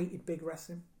realised I hated big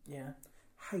wrestling. Yeah.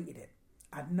 Hated it.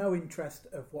 had no interest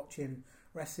of watching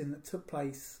wrestling that took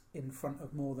place in front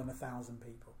of more than 1,000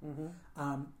 people.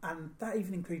 Mm-hmm. And that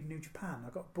even included New Japan. I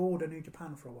got bored of New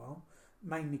Japan for a while,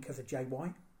 mainly because of Jay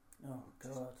White. Oh,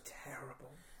 God.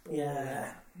 Terrible.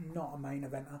 Yeah. Not a main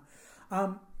eventer.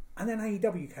 And then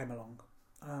AEW came along.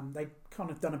 They'd kind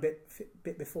of done a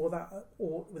bit before that.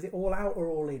 Or was it All Out or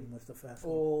All In was the first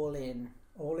one? All In.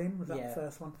 All In, was that Yeah. the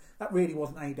first one? That really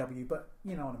wasn't AEW, but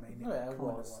you know what I mean. Yeah, it kinda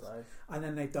was, though. And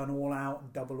then they've done All Out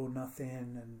and Double or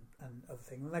Nothing and other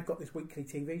things. And they've got this weekly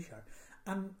TV show.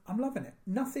 And I'm loving it.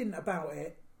 Nothing about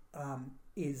it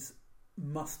is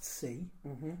must see.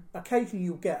 Mm-hmm. Occasionally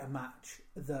you'll get a match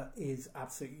that is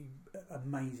absolutely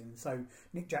amazing. So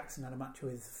Nick Jackson had a match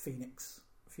with Phoenix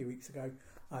a few weeks ago.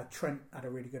 Trent had a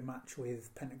really good match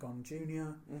with Pentagon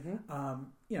Jr. Mm-hmm.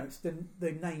 It's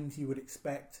the names you would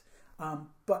expect.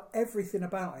 But everything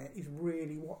about it is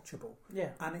really watchable. Yeah.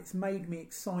 And it's made me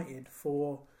excited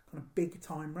for kind of big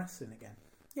time wrestling again.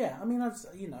 Yeah, I mean, as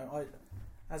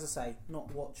I say,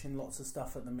 not watching lots of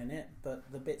stuff at the minute,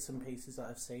 but the bits and pieces that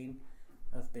I've seen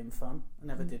have been fun. I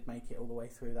never did make it all the way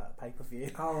through that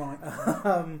pay-per-view. All right.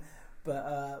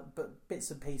 But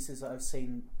bits and pieces that I've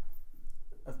seen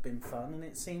have been fun, and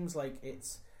it seems like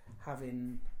it's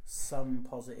having some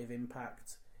positive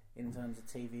impact in terms of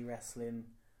TV wrestling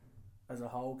as a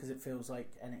whole, because it feels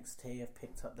like NXT have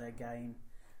picked up their game.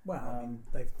 Well, I mean,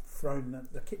 they've thrown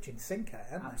the kitchen sink at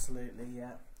it, haven't absolutely,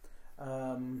 yeah.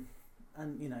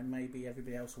 And maybe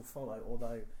everybody else will follow,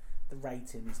 although the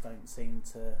ratings don't seem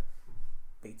to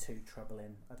be too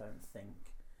troubling, I don't think.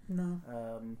 No.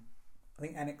 I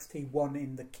think NXT won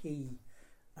in the key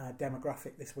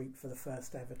demographic this week for the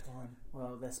first ever time.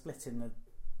 Well, they're splitting the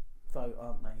vote,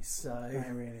 aren't they? So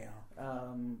they really are.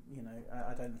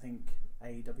 I don't think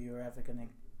AEW are ever going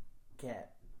to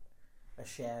get a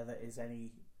share that is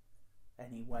any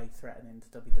way threatening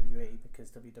to WWE,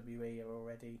 because WWE are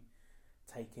already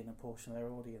taking a portion of their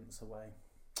audience away.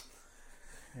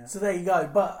 Yeah. So there you go.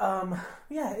 But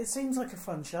it seems like a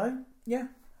fun show. Yeah,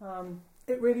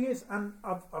 it really is, and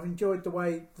I've enjoyed the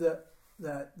way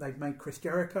that they've made Chris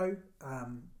Jericho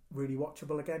really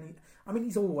watchable again.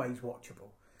 He's always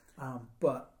watchable,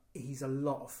 but he's a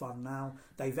lot of fun now.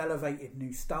 They've elevated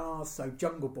new stars. So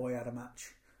Jungle Boy had a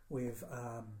match with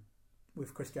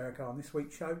Chris Jericho on this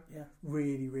week's show. Yeah,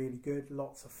 really, really good.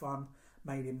 Lots of fun.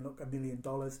 Made him look $1 million.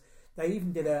 They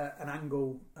even did an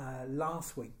angle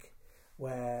last week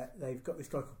where they've got this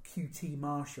guy called QT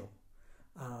Marshall,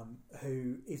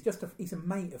 who is he's a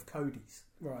mate of Cody's,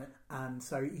 right? And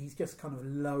so he's just kind of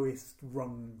lowest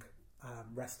rung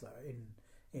wrestler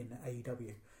in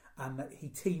AEW, and he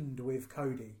teamed with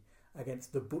Cody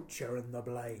against the Butcher and the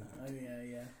Blade. Oh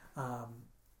yeah.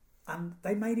 And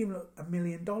they made him look $1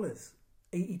 million.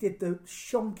 He did the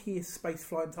shonkiest space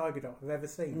flying tiger drop I've ever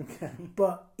seen,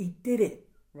 but he did it,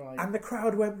 right? And the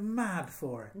crowd went mad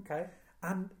for it. Okay.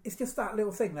 And it's just that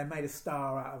little thing. They made a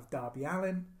star out of Darby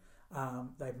Allin.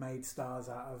 They've made stars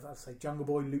out of, I'd say, Jungle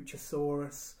Boy,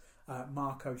 Luchasaurus,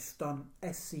 Marco Stunt,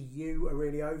 SCU are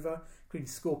really over, including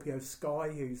Scorpio Sky,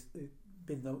 who's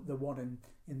been the one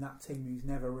in that team who's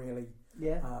never really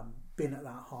been at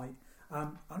that height.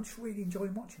 I'm just really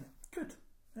enjoying watching it. Good.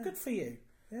 Yeah. Good for you.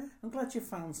 Yeah. I'm glad you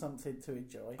found something to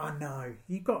enjoy. I know.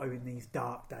 You've got to in these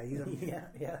dark days, haven't you?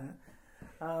 Yeah.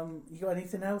 You got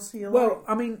anything else you like? Well,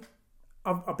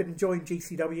 I've been enjoying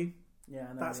GCW. Yeah,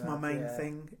 I know that's my main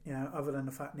thing. Other than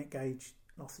the fact Nick Gage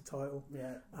lost the title.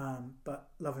 Yeah.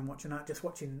 But loving watching that. Just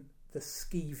watching the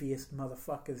skeeviest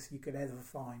motherfuckers you could ever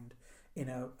find in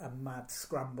a mad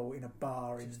scramble in a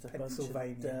bar just in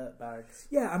Pennsylvania. Bunch of dirtbags.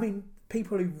 Yeah,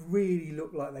 people who really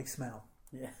look like they smell.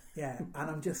 Yeah. Yeah, and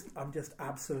I'm just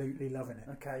absolutely loving it.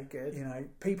 Okay, good.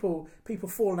 People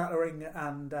falling out of the ring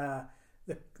and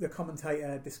the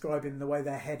commentator describing the way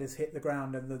their head has hit the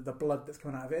ground and the blood that's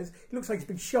coming out of it. It looks like he's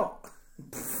been shot.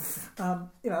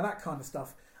 That kind of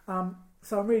stuff.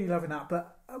 So I'm really loving that.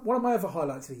 But one of my other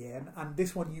highlights of the year, and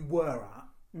this one you were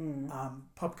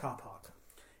at, Pub Car Park.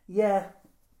 Yeah,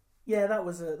 that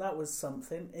was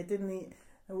something. It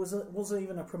wasn't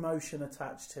even a promotion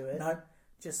attached to it. No.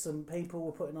 Just some people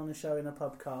were putting on a show in a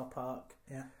pub car park.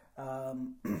 Yeah.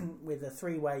 With a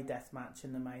 3-way death match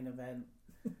in the main event.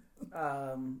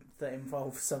 That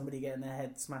involved somebody getting their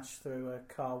head smashed through a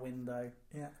car window.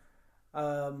 Yeah.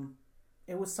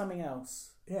 It was something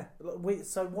else. Yeah.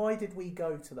 So why did we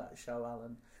go to that show,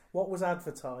 Alan? What was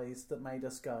advertised that made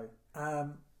us go?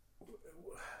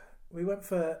 We went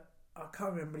for, I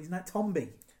can't remember his name, Tomby.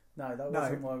 No, that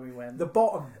wasn't why we went. The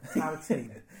bottom tag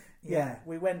team. Yeah,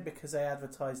 we went because they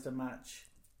advertised a match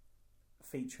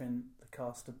featuring the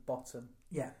cast of Bottom.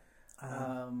 Yeah.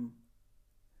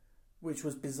 Which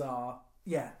was bizarre.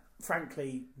 Yeah.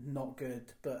 frankly, not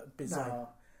good, but bizarre.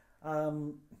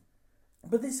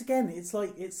 But this again, it's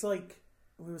like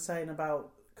we were saying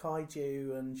about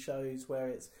kaiju and shows where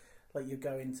it's like you're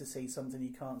going to see something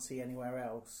you can't see anywhere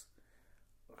else.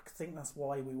 I think that's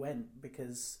why we went,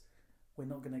 because we're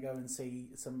not going to go and see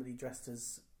somebody dressed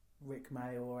as Rick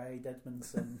Mail or Aid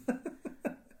Edmondson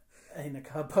in a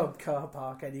pub car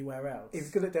park anywhere else. He was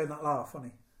good at doing that laugh,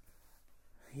 wasn't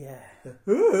he? Yeah.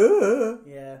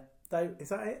 Yeah. Is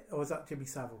that it? Or is that Jimmy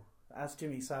Savile? As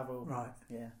Jimmy Savile. Right.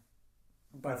 Yeah.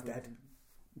 Both dead.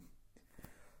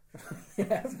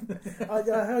 Yeah.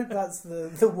 I hope that's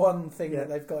the one thing that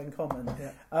they've got in common.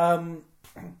 Yeah.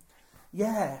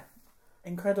 Yeah.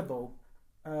 Incredible.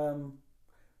 I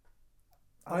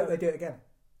hope they do it again.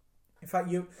 In fact,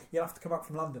 you'll have to come up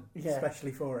from London,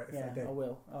 especially for it. If they do. I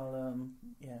will. I'll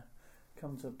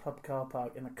come to a pub car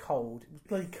park in a cold. It was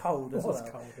bloody cold as well. It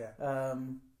was cold, yeah.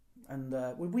 And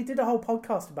we did a whole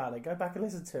podcast about it. Go back and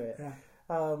listen to it. Yeah.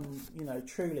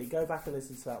 Truly, go back and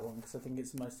listen to that one, because I think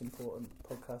it's the most important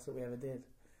podcast that we ever did.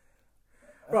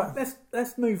 Right,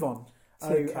 let's move on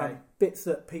to bits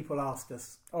that people asked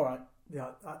us. All right.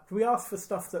 Yeah, we asked for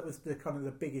stuff that was the kind of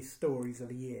the biggest stories of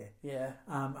the year. Yeah.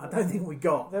 I don't think we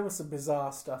got. There was some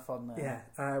bizarre stuff on there.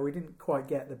 Yeah, we didn't quite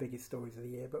get the biggest stories of the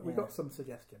year, but we got some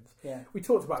suggestions. Yeah. We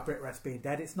talked about BritWres being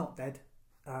dead. It's not dead.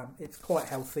 It's quite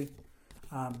healthy.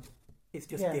 It's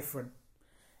just different.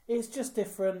 It's just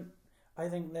different. I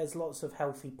think there's lots of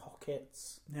healthy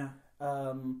pockets. Yeah.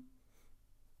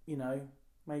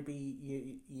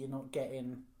 Maybe you're not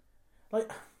getting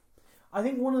like. I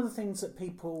think one of the things that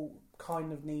people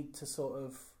kind of need to sort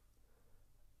of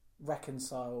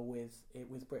reconcile with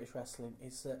British wrestling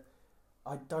is that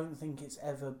I don't think it's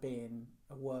ever been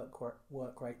a work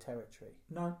rate territory.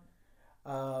 No.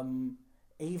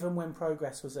 Even when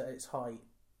Progress was at its height,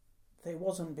 it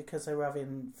wasn't because they were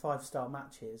having 5-star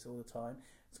matches all the time.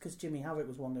 It's because Jimmy Havoc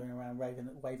was wandering around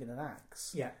waving an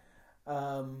axe. Yeah.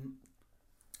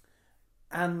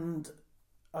 And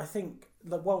I think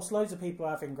that whilst loads of people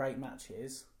are having great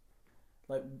matches,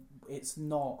 like it's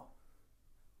not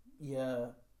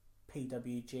your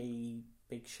PWG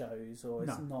big shows, or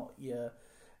it's not your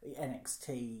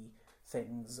NXT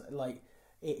things. Like,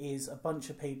 it is a bunch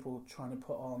of people trying to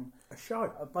put on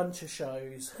a bunch of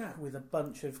shows with a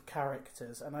bunch of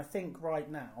characters. And I think right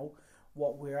now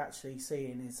what we're actually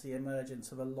seeing is the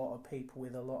emergence of a lot of people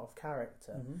with a lot of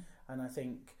character. Mm-hmm. And I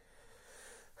think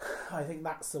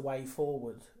that's the way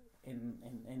forward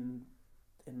in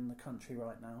the country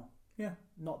right now. Yeah.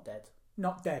 Not dead.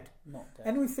 Not dead. Not dead.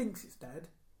 Anyone who thinks it's dead,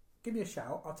 give me a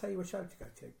shout. I'll tell you a show to go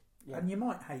to. Yeah. And you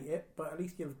might hate it, but at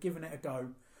least you've given it a go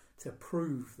to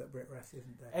prove that BritWres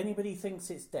isn't dead. Anybody thinks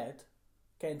it's dead,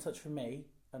 get in touch with me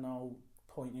and I'll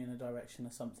point you in a direction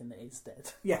of something that is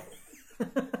dead. Yeah.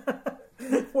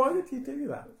 Why would you do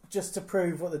that? Just to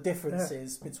prove what the difference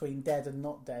is between dead and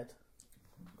not dead.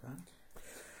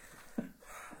 Okay.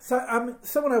 So,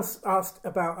 someone else asked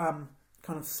about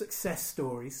kind of success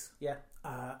stories. Yeah.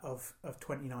 Of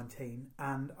 2019,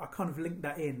 and I kind of linked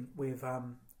that in with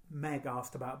Meg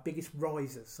asked about biggest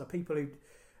risers. So people who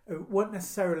weren't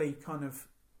necessarily kind of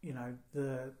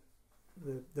the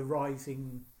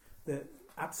rising, the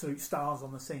absolute stars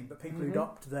on the scene, but people who'd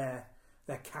upped their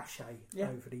cachet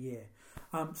over the year.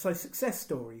 So success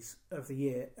stories of the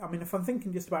year. I mean, if I'm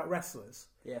thinking just about wrestlers,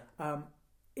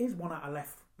 here's one out of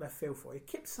left field for you.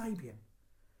 Kip Sabian.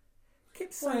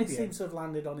 Well, he seems to have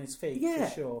landed on his feet, for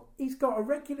sure. He's got a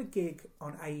regular gig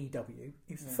on AEW.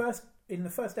 He was the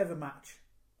first ever match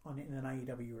in an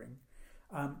AEW ring.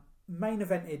 Main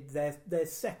evented their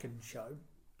second show,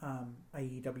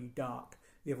 AEW Dark,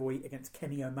 the other week against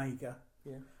Kenny Omega.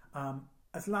 Yeah.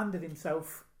 Has landed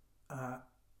himself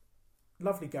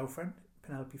lovely girlfriend,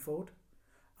 Penelope Ford.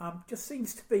 Just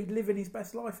seems to be living his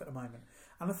best life at the moment.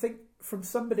 And I think from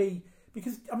somebody...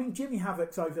 Because, I mean, Jimmy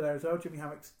Havoc's over there as well. Jimmy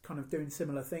Havoc's kind of doing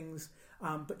similar things.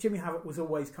 But Jimmy Havoc was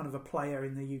always kind of a player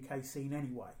in the UK scene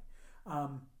anyway.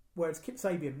 Whereas Kip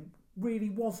Sabian really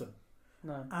wasn't.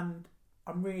 No. And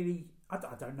I'm really... I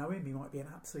don't know him. He might be an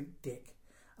absolute dick.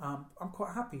 I'm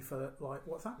quite happy for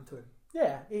what's happened to him.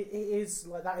 Yeah, it is.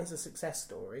 That is a success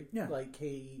story. Yeah.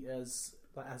 He has,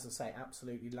 as I say,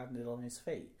 absolutely landed on his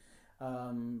feet.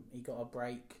 He got a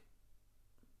break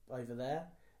over there.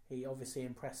 He obviously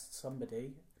impressed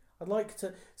somebody. I'd like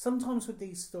to... Sometimes with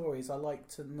these stories, I like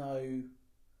to know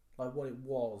what it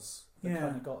was that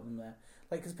kind of got them there.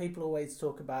 Because people always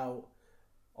talk about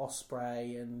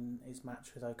Ospreay and his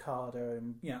match with Okada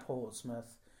in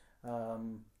Portsmouth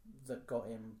that got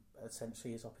him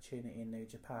essentially his opportunity in New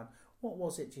Japan. What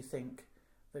was it, do you think,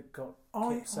 that got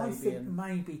Kip Sabian? I think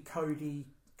maybe Cody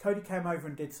Cody came over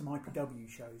and did some IPW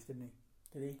shows, didn't he?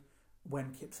 Did he?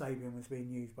 When Kip Sabian was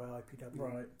being used by IPW.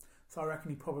 Right. So I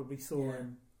reckon he probably saw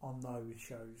him on those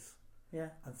shows. Yeah.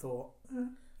 And thought,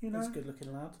 you know, he's a good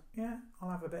looking lad. Yeah,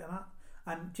 I'll have a bit of that.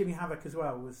 And Jimmy Havoc as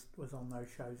well was on those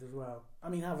shows as well. I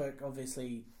mean, Havoc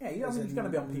obviously. Yeah, I mean, he's going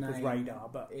to be on people's radar,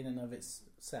 but in and of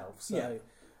itself. So,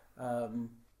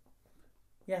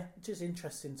 just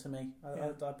interesting to me.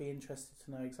 I'd be interested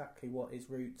to know exactly what his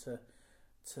route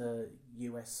to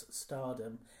US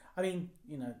stardom. I mean,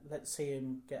 you know, let's see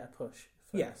him get a push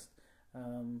first.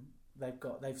 Yeah.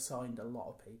 They've signed a lot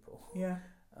of people. Yeah.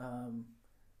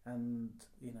 And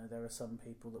you know, there are some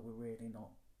people that we're really not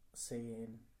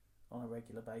seeing on a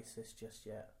regular basis just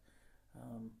yet.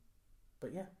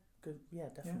 But yeah, good. Yeah,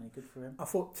 definitely good for him. I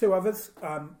thought two others,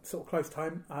 sort of close to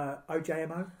home.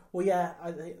 OJMO. Well, yeah,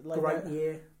 great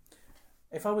year.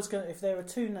 If there are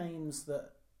two names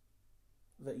that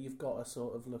you've got to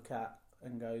sort of look at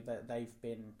and go that they've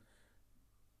been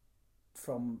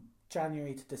from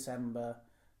January to December,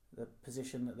 the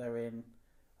position that they're in,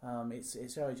 it's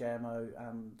OJMO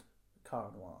and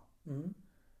Cara Noir. Mm-hmm.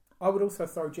 I would also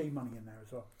throw G Money in there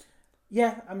as well.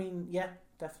 Yeah, I mean, yeah,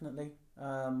 definitely.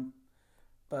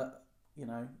 But you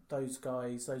know, those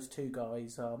two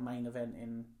guys are main event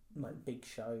in like big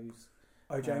shows.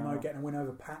 OJMO getting a win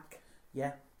over Pac.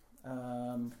 Yeah.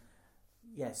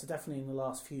 So definitely in the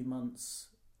last few months,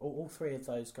 all three of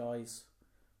those guys,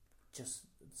 just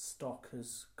stock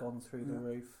has gone through the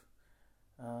roof.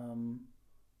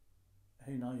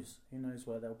 Who knows? Who knows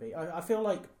where they'll be? I feel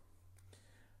like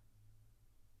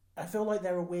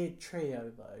they're a weird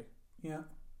trio though. Yeah.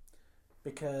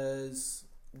 Because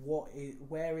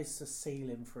where is the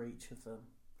ceiling for each of them?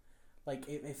 Like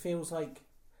it feels like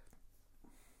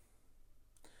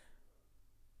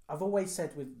I've always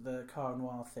said with the Cara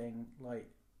Noir thing, like,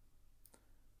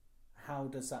 how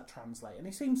does that translate? And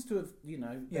he seems to have, you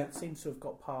know, seems to have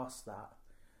got past that.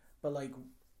 But like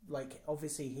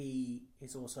obviously he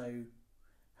is also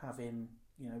having,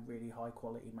 you know, really high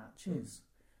quality matches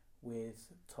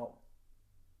with top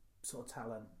sort of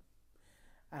talent.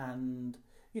 And,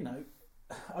 you know,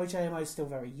 OJMO is still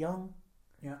very young.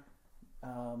 Yeah.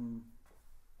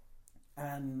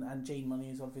 And Gene Money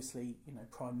is obviously, you know,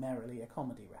 primarily a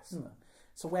comedy wrestler.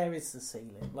 So where is the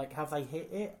ceiling? Like, have they hit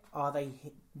it? Are they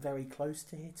very close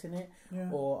to hitting it? Yeah.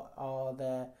 Or are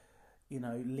there, you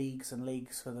know, leagues and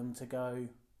leagues for them to go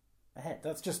ahead?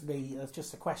 That's just me. That's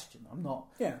just a question. I'm not.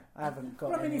 Yeah. I haven't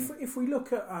got. But I mean, if we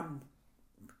look at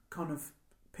kind of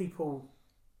people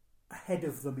ahead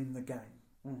of them in the game,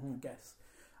 I guess.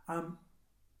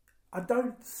 I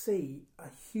don't see a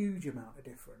huge amount of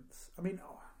difference. I mean,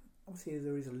 obviously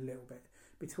there is a little bit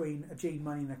between a Gene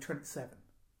Money and a Trent Seven.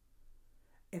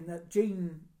 In that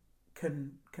Gene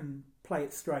can play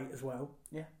it straight as well,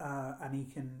 and he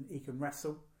can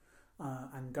wrestle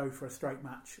and go for a straight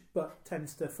match, but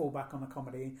tends to fall back on the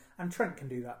comedy. And Trent can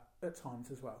do that at times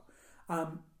as well.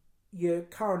 Your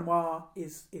Cara Noir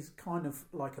is kind of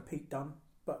like a Pete Dunne,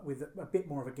 but with a bit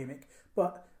more of a gimmick.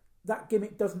 But that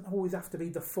gimmick doesn't always have to be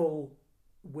the full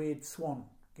weird swan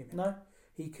gimmick. No,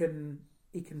 he can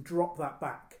drop that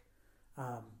back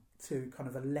to kind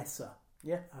of a lesser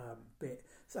bit,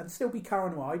 and still be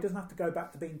Cara Noir. He doesn't have to go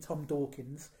back to being Tom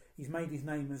Dawkins. He's made his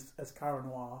name as Cara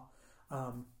Noir,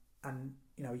 and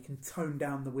you know, he can tone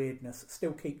down the weirdness,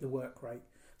 still keep the work rate.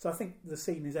 So I think the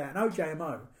scene is there. And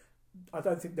OJMO, I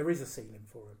don't think there is a ceiling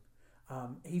for him.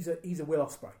 He's a Will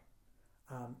Ospreay.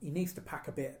 He needs to pack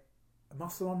a bit of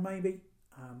muscle on, maybe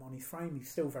on his frame. He's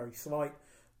still very slight,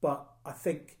 but I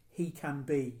think he can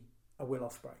be a Will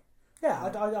Ospreay. Yeah,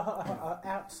 I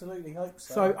absolutely hope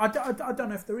so. So I don't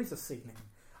know if there is a ceiling.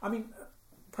 I mean,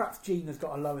 perhaps Gene has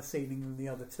got a lower ceiling than the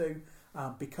other two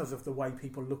because of the way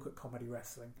people look at comedy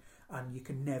wrestling, and you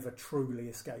can never truly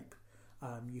escape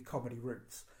your comedy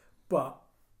roots. But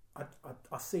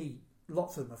I see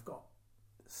lots of them have got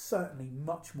certainly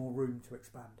much more room to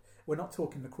expand. We're not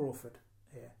talking the Crawford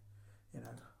here, you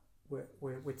know.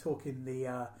 We're talking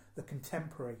the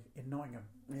contemporary in Nottingham.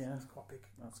 Yeah, that's quite big.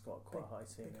 That's got quite a high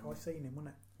ceiling. Big high ceiling,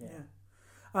 wasn't it?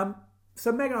 Yeah.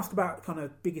 So Meg asked about kind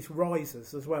of biggest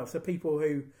risers as well. So people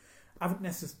who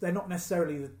they're not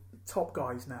necessarily the top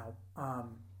guys now,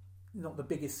 not the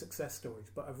biggest success stories,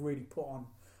 but have really put on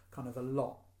kind of a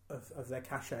lot of their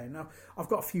cachet. Now I've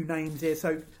got a few names here.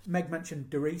 So Meg mentioned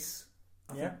Darius.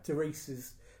 I think Darius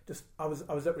is just. I was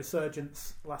at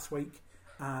Resurgence last week.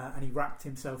 And he wrapped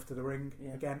himself to the ring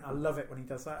again. I love it when he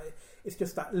does that. It's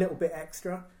just that little bit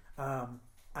extra,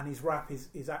 and his rap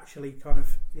is actually kind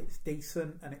of, it's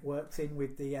decent and it works in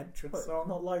with the entrance song.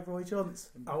 Not like Roy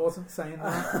Johnson. I wasn't saying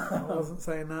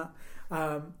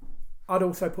that. I'd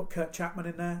also put Kurt Chapman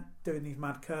in there doing his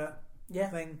Mad Kurt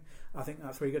thing. I think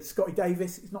that's really good. Scotty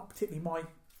Davis is not particularly my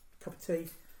cup of tea,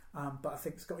 but I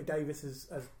think Scotty Davis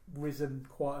has risen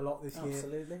quite a lot this year.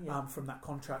 Absolutely, yeah. From that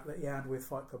contract that he had with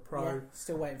Fight Club Pro. Yeah,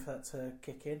 still waiting for that to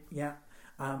kick in. Yeah.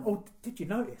 Did you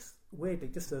notice, weirdly,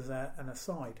 just as an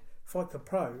aside, Fight Club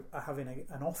Pro are having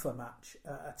an offer match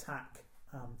Attack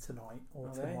tonight or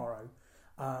tomorrow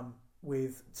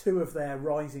with two of their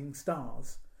rising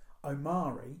stars,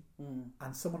 Omari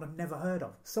and someone I've never heard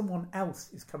of. Someone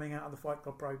else is coming out of the Fight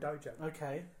Club Pro dojo.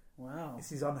 Okay, wow.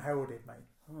 This is unheralded, mate.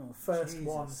 Oh, First Jesus.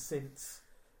 one since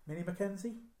Minnie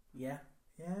McKenzie. Yeah.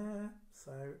 Yeah,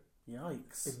 so...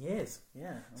 Yikes. It's been years.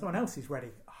 Yeah. Someone else is ready.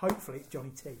 Hopefully it's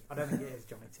Johnny T. I don't think it is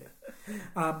Johnny T.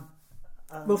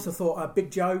 We also thought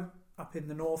Big Joe up in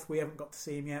the north. We haven't got to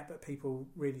see him yet, but people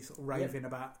really sort of raving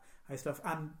about his stuff.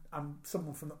 And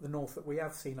someone from up the north that we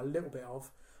have seen a little bit of.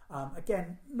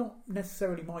 Again, not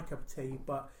necessarily my cup of tea,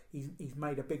 but he's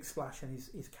made a big splash and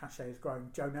his cachet has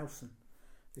grown. Joe Nelson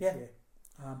this year.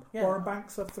 Warren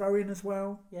Banks I'd throw in as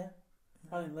well. Yeah.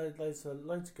 I think loads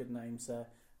of good names there.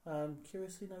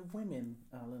 Curiously, no women,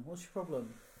 Alan. What's your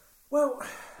problem? Well,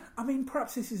 I mean,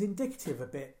 perhaps this is indicative a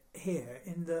bit here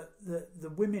in the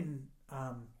women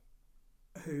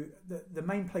who the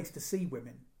main place to see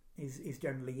women is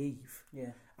generally Eve.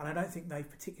 Yeah. And I don't think they've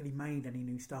particularly made any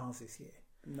new stars this year.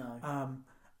 No.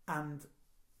 And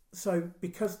so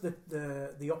because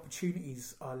the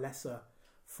opportunities are lesser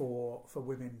for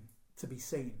women to be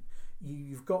seen,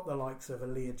 you've got the likes of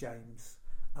Aaliyah James,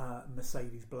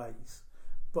 Mercedes Blaze,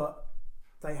 but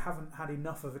they haven't had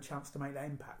enough of a chance to make that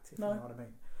impact, if you know what I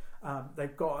mean.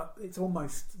 They've got, it's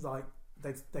almost like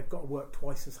they've got to work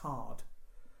twice as hard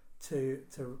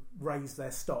to raise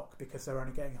their stock because they're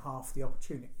only getting half the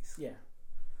opportunities. Yeah.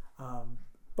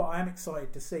 But I am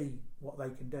excited to see what they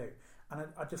can do, and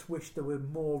I just wish there were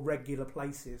more regular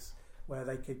places where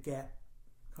they could get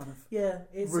kind of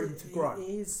room to grow.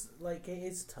 It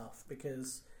is tough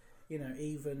because, you know,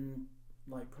 even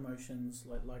like promotions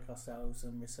like ourselves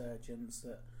and Resurgence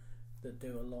that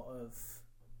do a lot of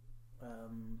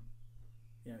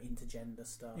intergender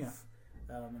stuff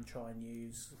and try and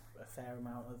use a fair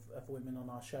amount of women on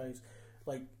our shows,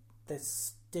 like there's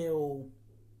still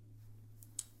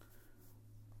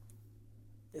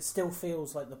it still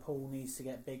feels like the pool needs to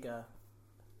get bigger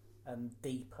and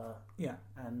deeper,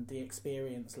 and the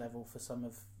experience level for some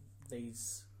of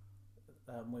these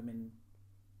women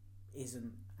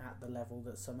isn't at the level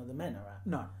that some of the men are at.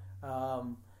 No.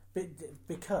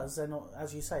 Because they're not,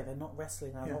 as you say, they're not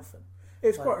wrestling as often.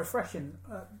 It's quite refreshing.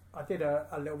 I did a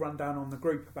little rundown on the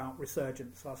group about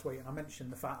Resurgence last week, and I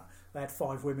mentioned the fact they had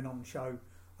 5 women on the show,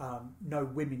 no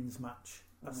women's match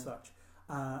as such.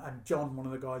 And John, one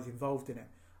of the guys involved in it,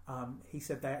 he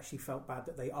said they actually felt bad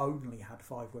that they only had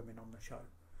 5 women on the show,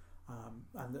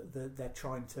 and that they're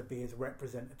trying to be as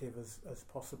representative as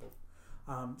possible.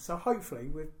 So hopefully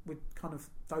with kind of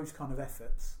those kind of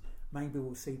efforts, maybe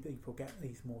we'll see people get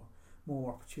these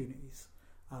more opportunities.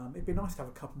 It'd be nice to have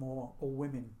a couple more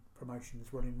all-women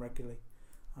promotions running regularly.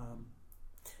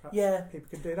 People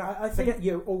can do that. I think forget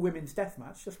your all-women's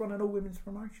deathmatch, just run an all-women's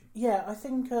promotion. Yeah, I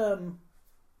think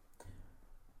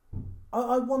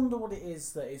I wonder what it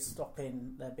is that is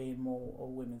stopping there being more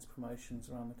all-women's promotions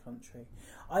around the country.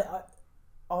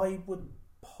 I would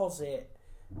posit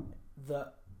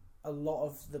that a lot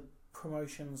of the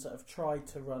promotions that have tried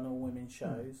to run all-women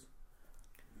shows,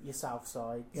 your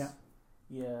Southsides,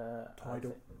 your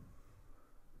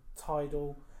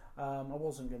Tidal. I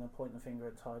wasn't going to point the finger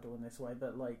at Tidal in this way,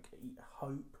 but like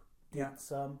Hope did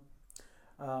some.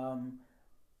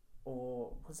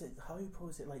 Or was it Hope, or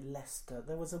was it like Leicester?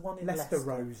 There was a one in Leicester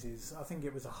Roses. I think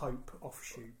it was a Hope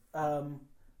offshoot.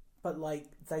 But like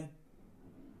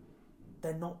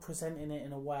they're not presenting it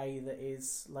in a way that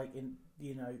is like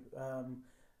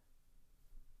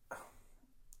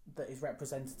that is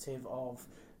representative of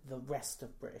the rest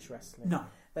of British wrestling. No.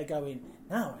 They're going,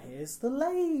 now here's the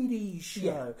ladies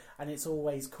show, and it's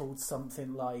always called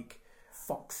something like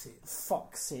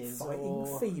Foxes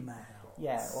fighting females.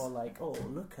 Yeah, or like, oh,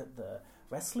 look at the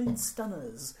wrestling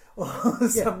stunners, or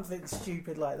something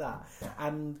stupid like that.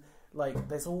 And like,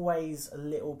 there's always a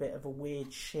little bit of a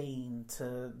weird sheen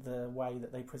to the way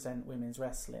that they present women's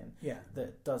wrestling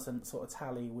that doesn't sort of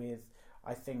tally with,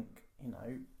 I think,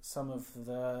 some of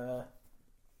the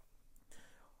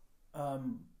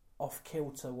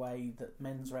off-kilter way that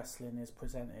men's wrestling is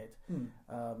presented.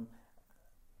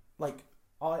 Like,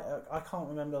 I can't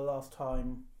remember the last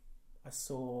time I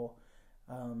saw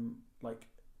like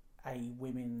a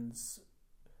women's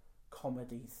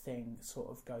comedy thing sort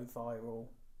of go viral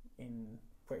in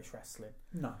British wrestling.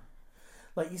 No.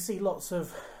 like you see lots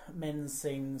of men's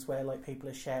things where like people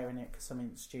are sharing it because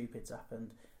something stupid's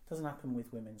happened. It doesn't happen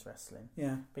with women's wrestling.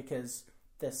 Yeah. Because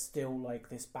there's still like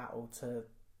this battle to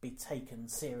be taken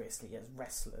seriously as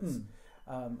wrestlers.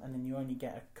 And then you only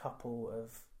get a couple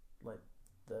of like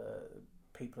the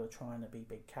people who are trying to be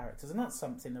big characters, and that's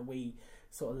something that we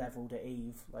sort of levelled at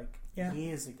Eve like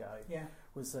years ago. Yeah,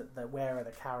 was that where are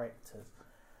the characters?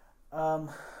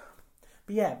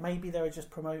 But yeah, maybe there are just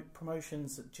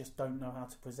promotions that just don't know how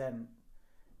to present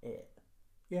it.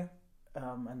 Yeah,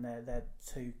 and they're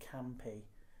too campy,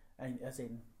 and as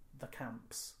in the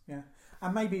camps. Yeah,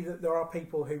 and maybe that there are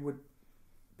people who would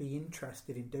be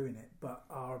interested in doing it, but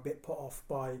are a bit put off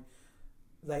by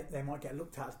they might get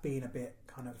looked at as being a bit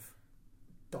kind of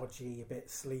dodgy, a bit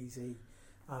sleazy,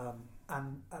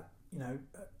 and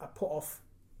are put off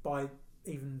by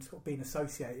even sort of being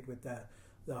associated with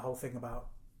the whole thing about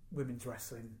women's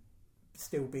wrestling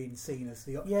still being seen as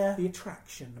the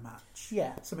attraction match,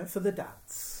 something for the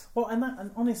dads. Well,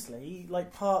 and honestly,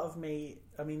 like part of me,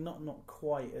 I mean, not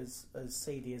quite as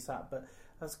seedy as that, but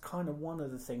that's kind of one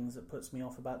of the things that puts me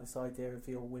off about this idea of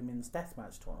the all women's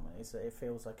deathmatch tournament, is that it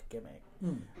feels like a gimmick.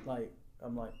 Like,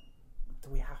 I'm like, do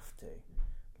we have to?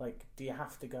 Like, do you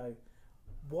have to go,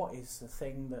 what is the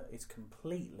thing that is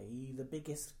completely the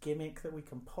biggest gimmick that we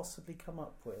can possibly come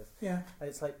up with? Yeah.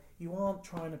 It's like, you aren't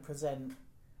trying to present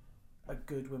a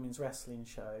good women's wrestling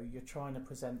show, you're trying to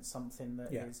present something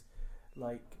that is,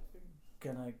 like,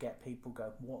 gonna get people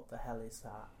go, what the hell is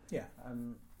that? Yeah.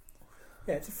 And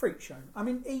yeah, it's a freak show. I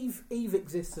mean, Eve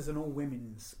exists as an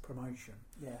all-women's promotion.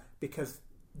 Yeah. Because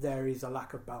there is a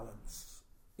lack of balance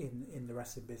in the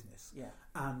wrestling business. Yeah.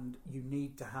 And you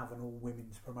need to have an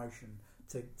all-women's promotion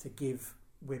to give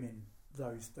women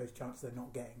those chances they're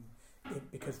not getting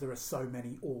because there are so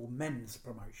many all-men's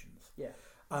promotions. Yeah.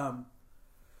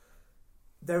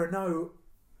 There are no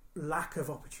lack of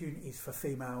opportunities for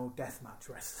female deathmatch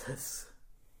wrestlers.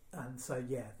 And so,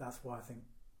 yeah, that's why I think,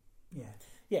 yeah.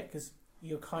 Yeah, because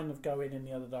you're kind of going in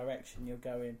the other direction. You're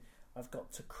going, I've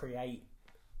got to create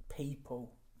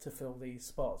people to fill these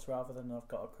spots rather than I've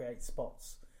got to create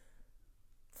spots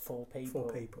for people.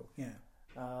 For people, yeah.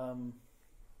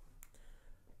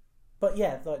 But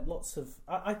yeah, like lots of...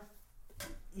 I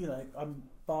I'm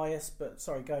biased, but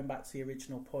sorry, going back to the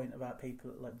original point about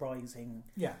people like rising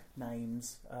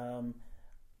names,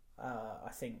 I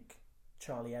think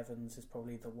Charlie Evans is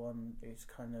probably the one who's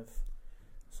kind of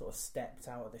sort of stepped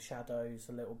out of the shadows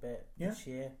a little bit this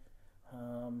year.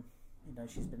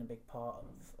 She's been a big part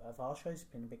of our shows, she's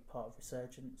been a big part of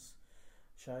Resurgence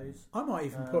shows. I might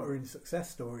even put her in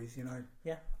success stories,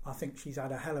 Yeah. I think she's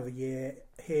had a hell of a year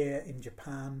here in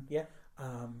Japan. Yeah.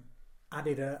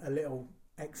 Added a little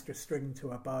extra string to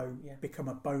her bow, become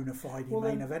a bona fide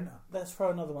main eventer. Let's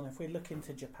throw another one. If we look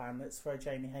into Japan, let's throw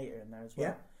Jamie Hayter in there as well.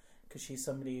 Yeah. Because she's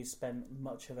somebody who spent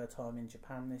much of her time in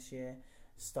Japan this year,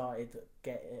 started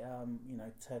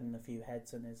turning a few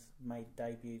heads and has made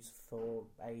debuts for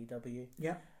AEW.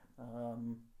 Yeah.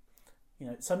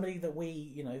 Somebody that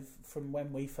we, from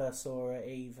when we first saw her at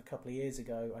Eve a couple of years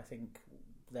ago, I think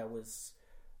there was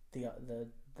the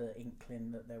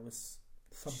inkling that there was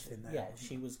something there. Yeah,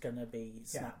 she was going to be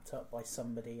snapped up by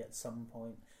somebody at some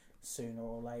point sooner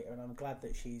or later, and I'm glad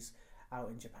that she's out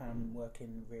in Japan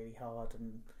working really hard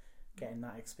and getting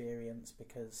that experience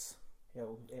because it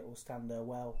will stand her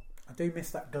well. I do miss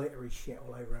that glittery shit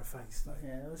all over her face though.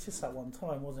 Yeah, it was just that one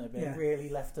time, wasn't it? But it really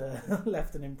left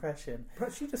an impression.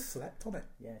 Perhaps she just slept on it.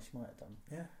 Yeah, she might have done.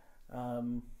 Yeah.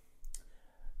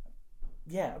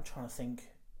 I'm trying to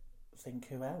think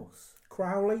who else.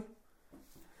 Crowley.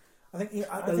 I think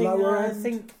at the lower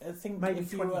end. I think maybe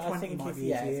if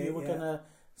 2020 if you were gonna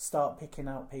start picking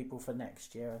out people for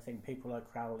next year, I think people like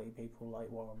Crowley, people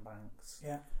like Warren Banks.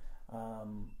 Yeah.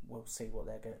 We'll see what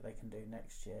they can do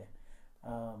next year.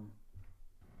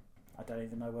 I don't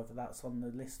even know whether that's on the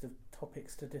list of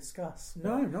topics to discuss.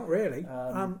 No, not really.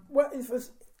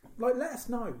 Let us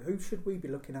know who should we be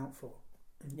looking out for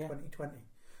in 2020,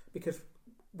 because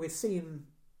we're seeing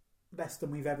less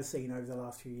than we've ever seen over the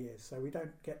last few years. So we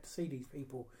don't get to see these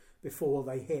people before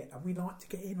they hit, and we like to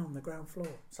get in on the ground floor.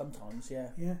 Sometimes, yeah.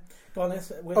 Go on,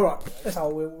 all right.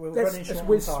 We're running short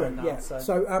on time now. Yeah.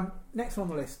 So next on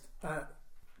the list,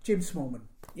 Jim Smallman.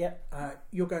 Yeah.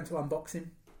 You're going to unboxing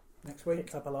next week.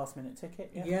 Picked up a last minute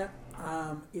ticket. Yeah.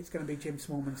 Yeah. It's going to be Jim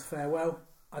Smallman's farewell.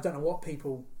 I don't know what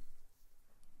people.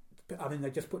 I mean,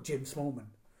 they just put Jim Smallman.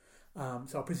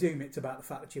 So I presume it's about the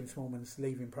fact that Jim Smallman's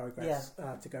leaving Progress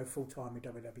to go full time with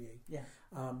WWE. Yeah.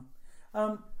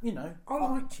 I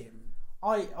like Jim.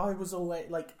 I was always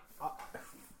like,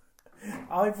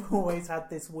 I've always had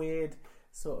this weird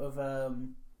sort of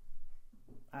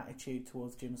attitude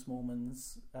towards Jim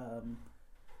Smallman's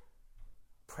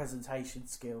presentation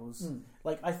skills.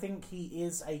 Like, I think he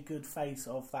is a good face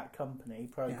of that company,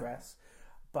 Progress,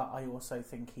 but I also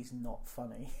think he's not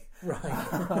funny.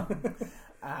 Right.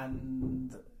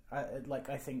 And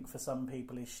I think for some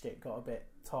people his shtick got a bit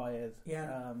tired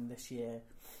this year.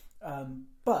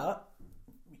 But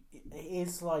it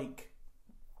is like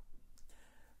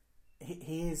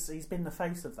he's been the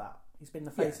face of that. He's been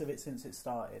the face of it since it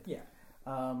started. Yeah.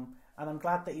 And I'm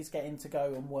glad that he's getting to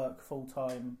go and work full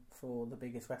time for the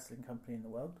biggest wrestling company in the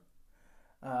world.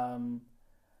 I'm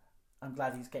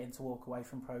glad he's getting to walk away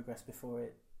from Progress before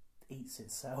it eats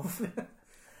itself.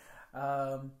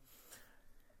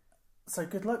 So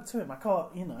good luck to him. I can't,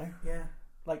 Yeah.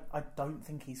 Like, I don't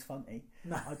think he's funny.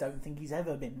 No. I don't think he's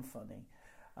ever been funny.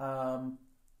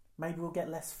 Maybe we'll get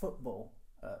less football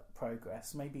at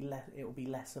Progress. Maybe it'll be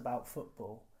less about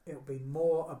football. It'll be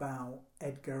more about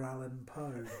Edgar Allan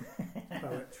Poe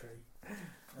poetry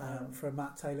from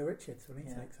Matt Taylor Richards when he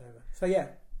takes over. So yeah,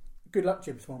 good luck,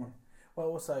 Jim Smallman. Well,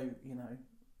 also,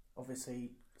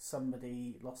 obviously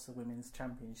somebody lost the women's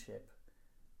championship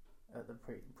at the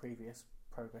previous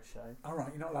Progress show. All right,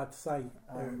 you're not allowed to say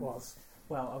who it was.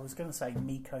 Well, I was going to say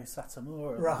Miko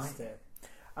Satomura Right. lost it.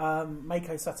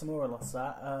 Mako Satomura lost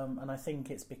that, and I think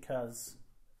it's because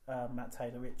Matt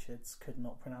Taylor Richards could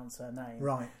not pronounce her name.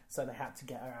 Right. So they had to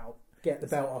get her out. Get the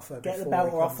belt off her. Get the before belt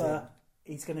he off comes her.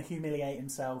 He's going to humiliate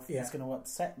himself. Yeah. He's going to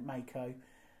upset Mako.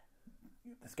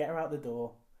 Let's get her out the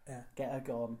door. Yeah. Get her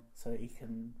gone so that he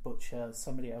can butcher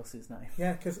somebody else's name.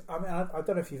 Yeah, because I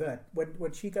don't know if you've heard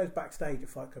when she goes backstage at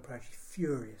Fight Club Pro, she's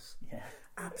furious. Yeah.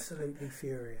 Absolutely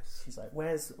furious. She's like,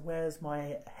 "Where's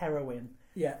my heroin?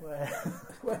 Yeah.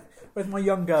 Where's my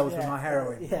young girls with my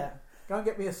heroin? Yeah. Go and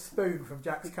get me a spoon from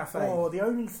Jack's Cafe. Oh, the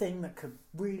only thing that could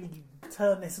really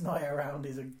turn this night around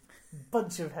is a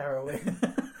bunch of heroin.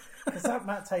 Because that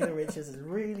Matt Taylor Richards has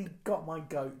really got my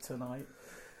goat tonight.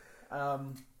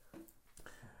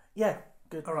 Yeah,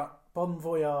 good. All right, Bon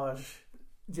voyage,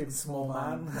 Jim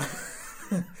Smallman.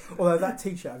 Although that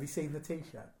T-shirt, have you seen the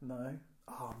T-shirt? No.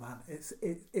 Oh man,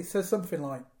 it says something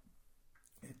like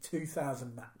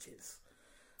 2,000 matches,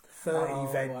 30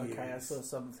 venues. Okay, I saw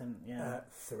something. Yeah,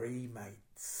 3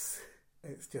 mates.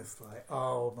 It's just like,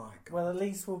 oh my god. well, at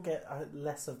least we'll get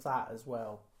less of that as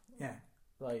well. Yeah,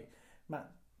 Like,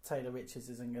 Matt Taylor Richards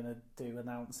isn't going to do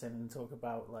announcing and talk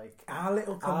about like our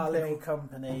little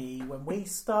company. When we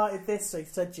started this, they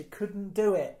said you couldn't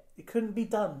do it. It couldn't be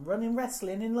done. Running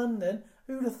wrestling in London,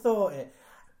 who'd have thought it?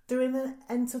 Doing an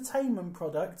entertainment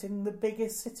product in the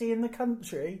biggest city in the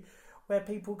country, where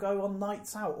people go on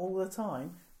nights out all the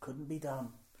time, couldn't be done.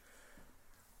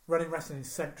 Running wrestling in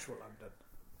central London.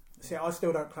 See, I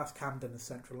still don't class Camden as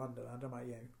central London. I don't know about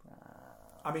you.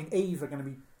 I mean, Eve are going to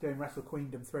be doing Wrestle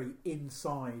Queendom 3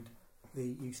 inside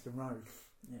the Euston Road.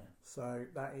 Yeah. So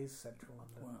that is central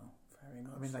London. Well, very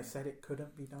much. I mean, they so. said it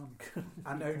couldn't be done.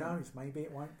 And who knows, maybe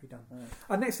it won't be done. Yeah.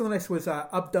 And next on the list was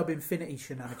UbDub Infinity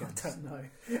Shenanigans. I don't know.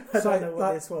 I So, don't know what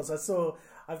like- this was.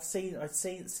 I've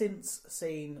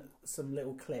seen some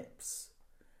little clips.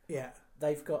 Yeah.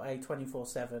 They've got a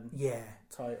 24/7 Yeah.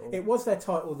 title. It was their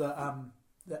title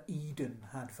that Eden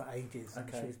had for ages, and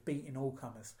Okay. she was beating all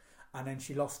comers, and then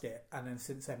she lost it, and then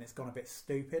since then it's gone a bit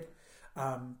stupid.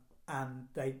 And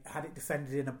they had it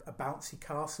defended in a bouncy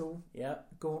castle Yeah.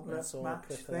 gauntlet I saw a match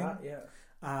clip of thing. that.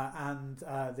 Yeah. And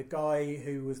the guy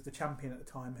who was the champion at the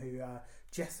time,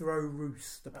 Jethro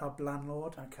Roos, the pub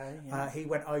landlord, Okay. Yeah. he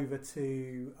went over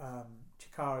to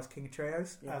Chikara's King of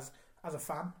Trios as a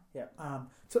fan. Yeah.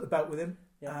 Took the belt with him.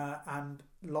 Yeah. And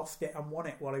lost it and won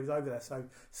it while he was over there. So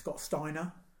Scott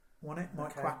Steiner won it.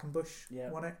 Mike Okay.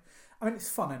 Quackenbush won it. I mean, it's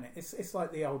fun, isn't it? It's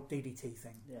like the old DDT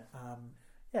thing. Yeah.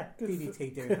 Yeah, good DDT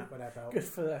doing that with their belt. Good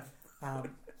for them.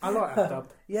 I like UbDub.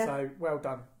 Yeah. So well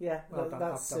done. Yeah, Well done,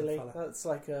 that's well done, silly. fella. That's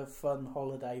like a fun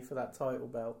holiday for that title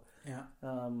belt. Yeah.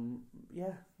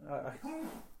 Yeah.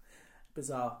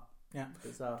 Bizarre. Yeah.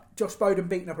 Bizarre. Josh Bowden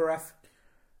beating up a ref.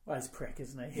 Well, he's a prick,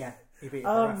 isn't he? Yeah, he beat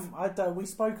up a ref. I don't.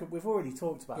 We've already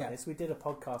talked about Yeah. this. We did a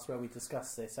podcast where we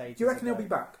discussed this ages Do you reckon ago. he'll be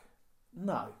back?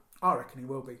 No. I reckon he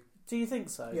will be. Do you think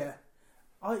so? Yeah.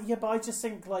 But I just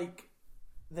think like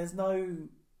there's no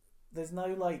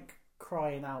like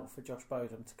crying out for Josh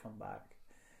Bowden to come back.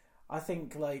 I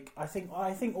think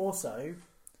also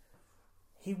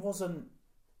he wasn't.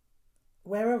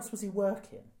 Where else was he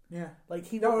working? Yeah. Like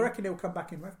he. No, I wasn't- reckon he'll come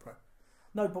back in RevPro.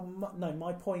 No, but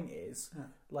my point is, Yeah.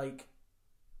 like,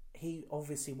 he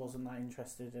obviously wasn't that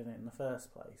interested in it in the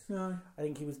first place. No. I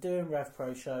think he was doing Rev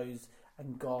Pro shows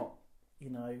and got,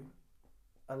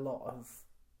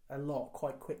 a lot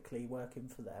quite quickly working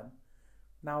for them,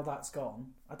 now that's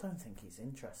gone, I don't think he's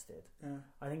interested. Yeah.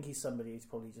 I think he's somebody who's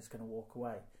probably just going to walk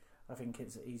away. I think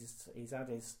he's had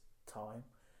his time,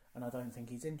 and I don't think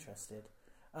he's interested.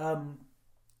 And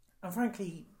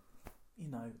frankly,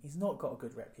 he's not got a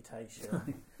good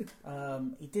reputation.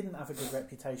 He didn't have a good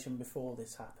reputation before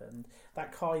this happened.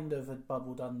 That kind of had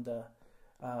bubbled under,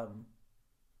 and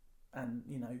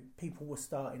people were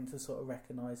starting to sort of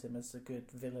recognise him as the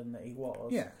good villain that he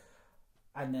was. Yeah.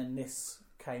 And then this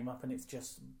came up, and it's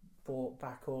just brought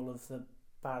back all of the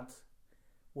bad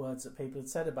words that people had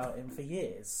said about him for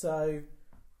years. So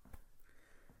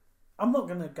I'm not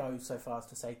going to go so far as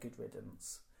to say good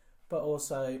riddance, but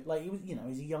also, like,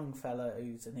 he's a young fella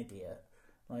who's an idiot.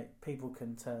 Like, people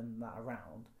can turn that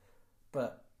around,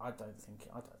 but I don't think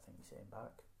we see him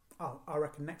back. Oh, I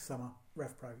reckon next summer,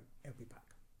 Rev Pro, he'll be back.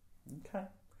 Okay,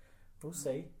 we'll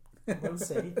see. We'll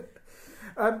see.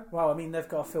 Well, I mean, they've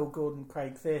got a Phil Gordon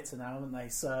Craig Theatre now, haven't they?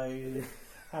 So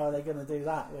how are they going to do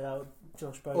that without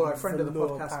Josh Brolin? Well, a friend of the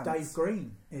velour podcast, pants? Dave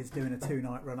Green, is doing a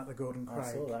 2-night run at the Gordon Craig.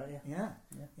 I saw that, Yeah.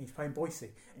 Yeah. He's playing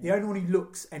Boise. Yeah. The only one who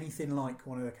looks anything like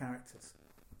one of the characters.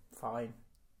 Fine.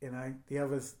 The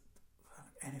others,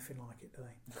 anything like it, do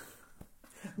they?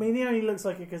 I mean, he only looks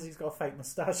like it because he's got a fake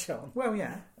moustache on. Well,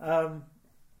 yeah.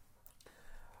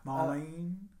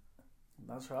 Marlene.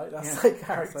 That's right. That's Yeah. the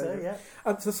character.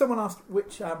 Yeah. So someone asked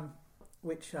which I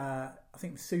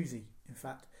think it was Susie, in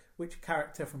fact, which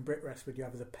character from BritRest would you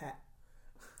have as a pet?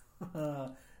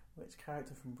 Which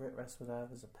character from BritRest would I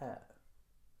have as a pet?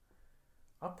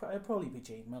 It'd probably be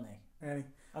Gene Money. Really?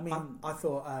 I mean, I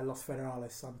thought Los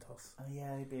Federales Santos. Oh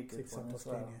yeah, he'd be a good one Santos as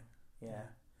well. Jr.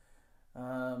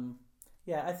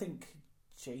 Yeah. I think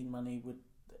Gene Money would.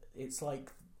 It's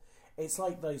like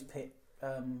those pit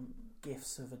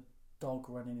gifs of a dog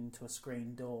running into a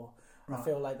screen door. Right. I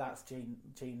feel like that's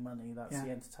Gene Money. That's Yeah.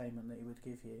 the entertainment that he would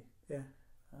give you. Yeah.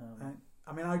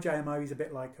 I mean, OJMO is a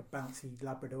bit like a bouncy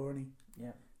Labrador, isn't he?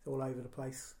 Yeah. It's all over the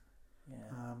place.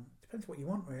 Yeah. Depends what you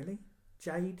want, really.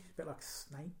 Jade, a bit like a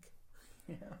snake.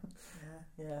 Yeah.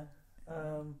 Yeah.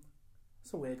 Yeah.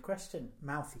 It's a weird question.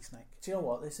 Mouthy snake. Do you know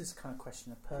what? This is the kind of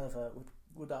question a pervert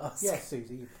would ask. Yes,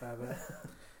 Susie, you pervert.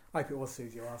 I hope it was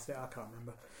Susie who asked it. I can't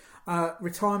remember.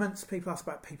 Retirements. People ask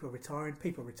about people retiring.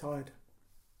 People retired.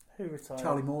 Who retired?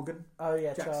 Charlie Morgan. Oh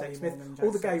yeah, Jack Charlie Sexsmith. Morgan. Jack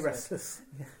All the gay Sexsmith. wrestlers.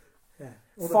 Yeah.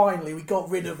 All the- Finally, we got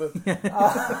rid of them.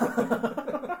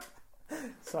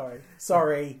 Sorry.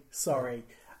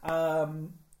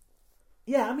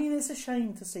 Yeah, I mean, it's a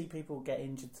shame to see people get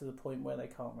injured to the point where they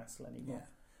can't wrestle anymore.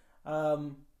 Yeah.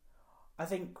 I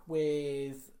think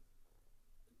with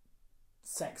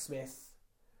Sexsmith,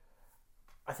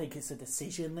 I think it's a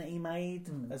decision that he made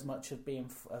as much of being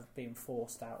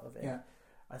forced out of it. Yeah.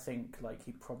 I think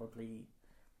he probably,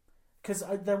 because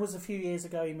there was a few years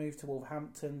ago he moved to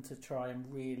Wolverhampton to try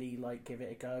and really give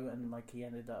it a go, and he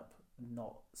ended up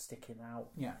not sticking out.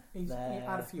 Yeah. He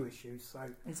had a few issues, so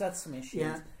He's had some issues.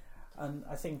 Yeah. And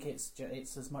I think it's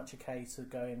as much a case of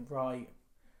going right.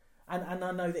 And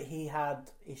I know that he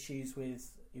had issues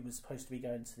with, he was supposed to be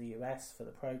going to the US for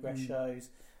the Progress shows,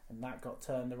 and that got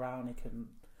turned around. He couldn't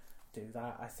do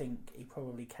that. I think he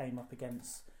probably came up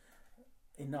against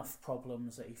enough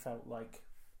problems that he felt like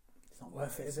it's not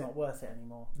worth it, it's is it? not worth it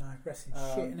anymore. No, wrestling's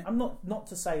shit, innit? I'm not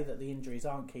to say that the injuries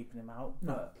aren't keeping him out,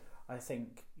 but I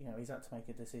think he's had to make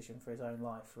a decision for his own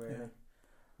life, really.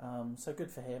 Yeah. So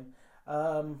good for him.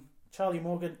 Charlie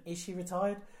Morgan, is she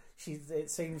retired? It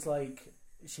seems like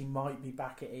she might be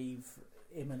back at Eve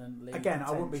imminently. Again,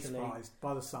 I wouldn't be surprised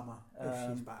by the summer if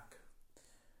she's back.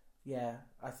 Yeah,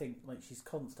 I think she's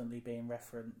constantly being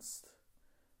referenced.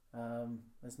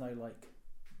 There's no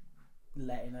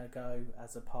letting her go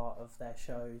as a part of their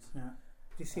shows. Yeah.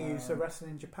 Did you see who's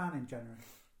wrestling in Japan in January?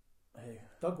 Who?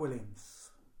 Doug Williams.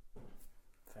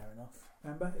 Fair enough.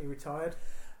 Remember, he retired.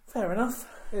 Fair enough.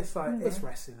 It's it's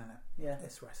wrestling, isn't it? Yeah,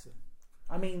 it's wrestling.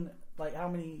 I mean, how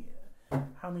many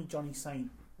Johnny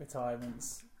Saint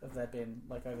retirements have there been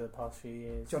over the past few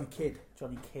years? Johnny Kidd,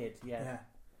 yeah.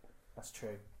 That's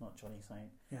true. Not Johnny Saint.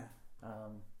 Yeah.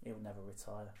 He'll never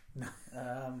retire. No.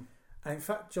 And in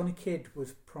fact, Johnny Kidd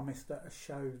was promised at a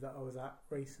show that I was at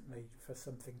recently for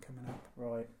something coming up.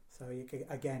 Right. So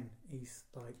he's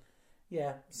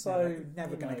yeah. So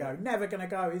never going to go. Never going to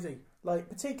go, is he?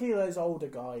 Particularly those older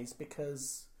guys,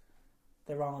 because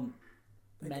there aren't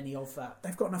many of that.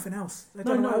 They've got nothing else. They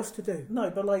don't know what else to do.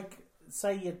 No, but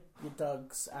say your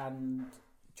Dougs and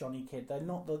Johnny Kidd, they're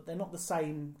not the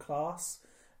same class,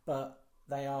 but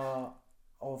they are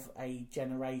of a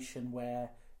generation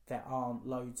where there aren't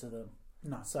loads of them.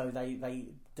 No. So they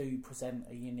do present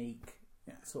a unique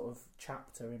sort of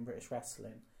chapter in British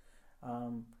wrestling.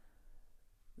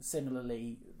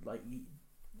 Similarly,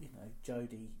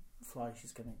 Jodie Fleisch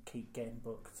is going to keep getting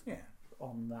booked. Yeah.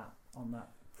 On that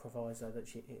proviso that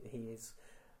he is,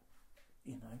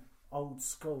 old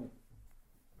school.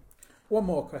 One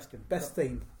more question. Best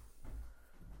theme?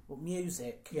 Well,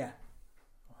 music. Yeah.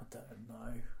 I don't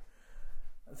know.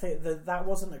 I think that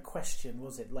wasn't a question,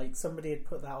 was it? Like, somebody had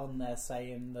put that on there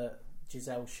saying that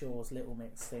Giselle Shaw's Little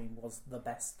Mix theme was the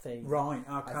best theme. Right,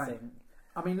 okay. I think.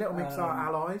 I mean, Little Mix are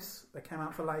allies. They came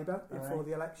out for Labour before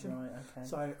the election. Right, okay.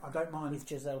 So I don't mind. With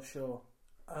Giselle Shaw.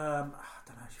 I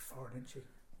don't know, she's foreign, isn't she?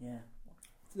 Yeah.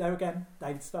 There again,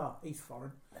 David Starr, he's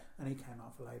foreign, and he came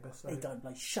out for Labour. So he don't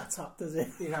play shut up, does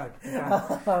he? I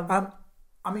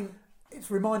mean, it's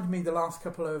reminded me the last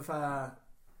couple of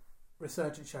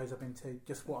Resurgent shows I've been to,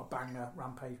 just what a banger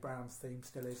Rampage Brown's theme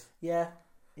still is. Yeah,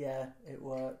 it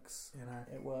works.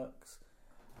 It works.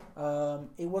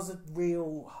 It was a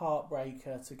real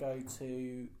heartbreaker to go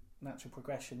to Natural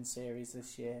Progression series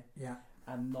this year,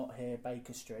 and not hear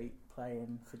Baker Street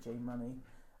playing for G Money.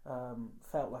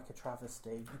 Felt like a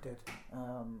travesty. It did.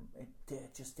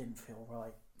 It just didn't feel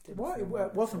right. It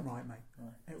wasn't right, mate.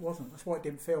 Right. It wasn't. That's why it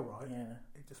didn't feel right. Yeah,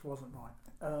 it just wasn't right.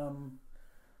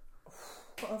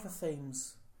 What other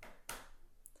themes?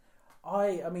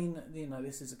 I mean,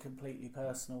 this is a completely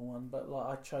personal one, but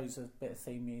I chose a bit of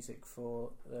theme music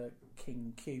for the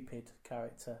King Cupid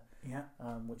character. Yeah.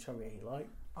 Which I really like.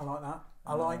 I like that.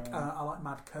 I like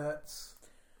Mad Kurt's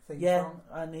theme song.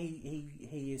 And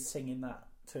he is singing that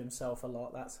to himself a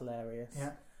lot. That's hilarious.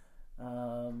 Yeah.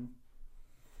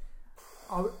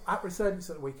 At Resurgence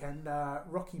at the weekend,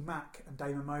 Rocky Mack and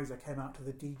Damon Moser came out to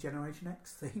the D-Generation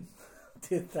X theme.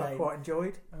 Did they? I quite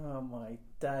enjoyed. Oh my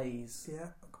days. Yeah,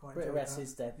 I quite Brit enjoyed Ress that.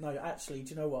 is dead. No, actually,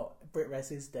 do you know what? Brit Ress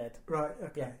is dead. Right,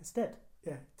 okay. Yeah, it's dead.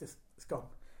 Yeah, it's gone.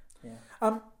 Yeah.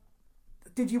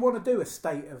 Did you want to do a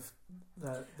state of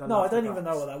the No, I don't even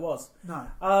know what that was. No.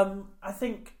 I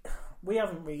think we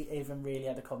haven't even really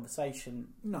had a conversation.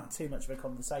 No. Too much of a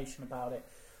conversation about it.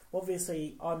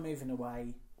 Obviously, I'm moving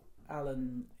away.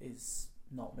 Alan is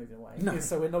not moving away. No.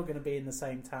 So we're not going to be in the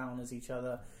same town as each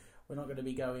other. We're not going to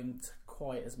be going to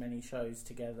quite as many shows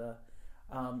together.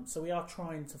 So we are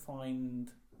trying to find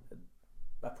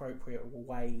appropriate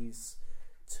ways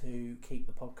to keep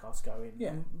the podcast going.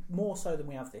 Yeah. More so than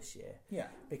we have this year. Yeah.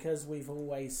 Because we've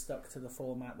always stuck to the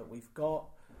format that we've got.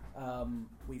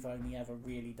 We've only ever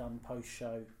really done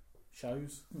post-show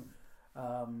shows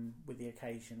with the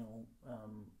occasional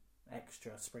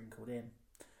extra sprinkled in.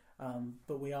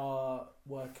 But we are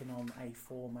working on a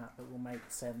format that will make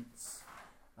sense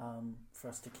for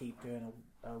us to keep doing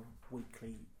a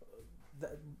weekly,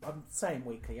 I'm saying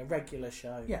weekly, a regular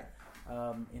show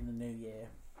in the new year.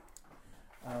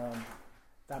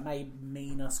 That may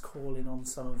mean us calling on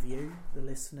some of you, the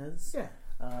listeners,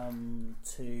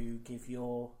 to give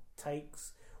your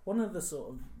takes. One of the sort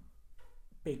of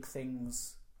big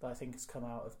things that I think has come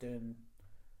out of doing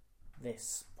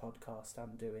this podcast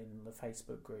and doing the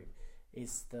Facebook group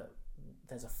is that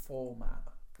there's a format.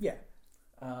 Yeah.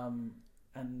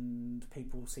 And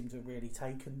people seem to have really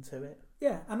taken to it.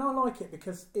 Yeah, and I like it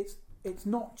because it's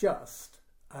not just,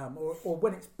 or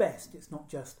when it's best, it's not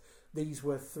just these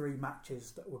were 3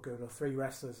 matches that were good or 3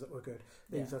 wrestlers that were good.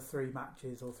 These are 3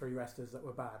 matches or 3 wrestlers that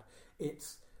were bad.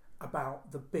 It's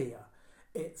about the beer.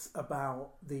 It's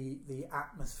about the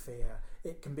atmosphere.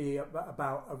 It can be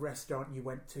about a restaurant you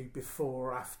went to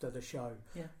before or after the show.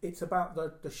 Yeah. It's about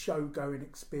the show going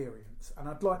experience, and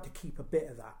I'd like to keep a bit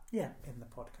of that in the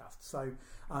podcast. So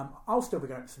I'll still be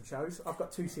going to some shows. I've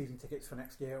got 2 season tickets for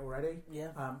next year already.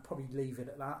 Yeah. Probably leave it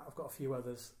at that. I've got a few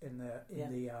others in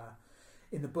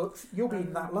the books. You'll be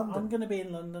in that London. I'm going to be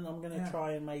in London. I'm going to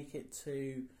try and make it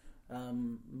to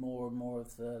more and more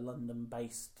of the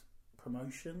London-based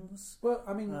promotions. Well,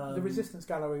 I mean, the Resistance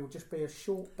Gallery will just be a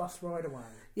short bus ride away.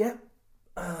 Yep.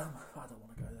 I don't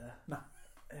want to go there. No.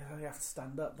 You have to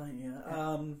stand up, don't you?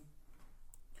 Yeah.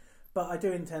 But I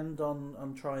do intend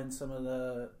on trying some of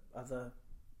the other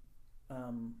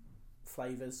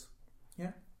flavours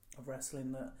of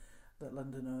wrestling that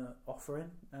London are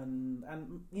offering. And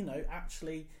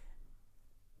actually,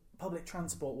 public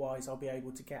transport wise, I'll be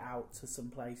able to get out to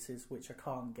some places which I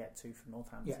can't get to from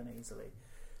Northampton easily.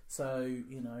 So,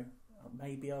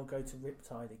 maybe I'll go to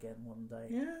Riptide again one day.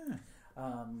 Yeah.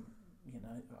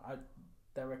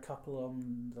 There are a couple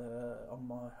on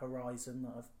my horizon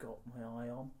that I've got my eye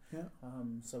on. Yeah.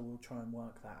 So we'll try and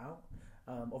work that out.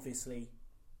 Obviously,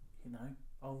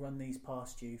 I'll run these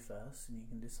past you first, and you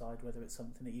can decide whether it's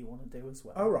something that you want to do as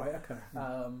well. Oh, right, okay.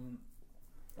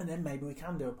 And then maybe we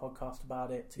can do a podcast about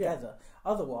it together.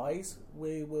 Yeah. Otherwise,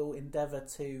 we will endeavour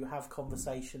to have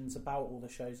conversations about all the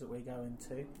shows that we're going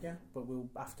to. Yeah. But we'll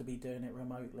have to be doing it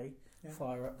remotely.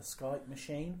 Fire up the Skype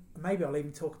machine. Maybe I'll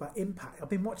even talk about Impact. I've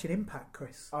been watching Impact,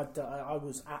 Chris. I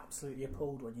was absolutely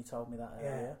appalled when you told me that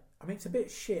earlier. I mean, it's a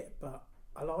bit shit, but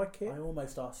I like it. I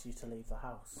almost asked you to leave the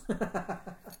house.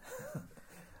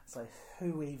 So,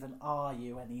 who even are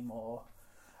you anymore?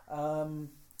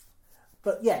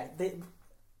 But yeah,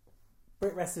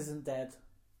 BritWres isn't dead.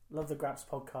 Love the Graps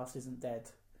podcast isn't dead.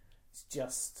 It's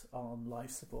just on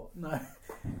life support. No,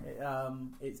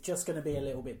 it's just going to be a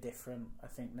little bit different, I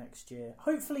think, next year.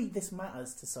 Hopefully this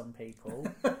matters to some people.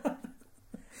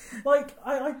 Like,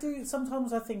 I do,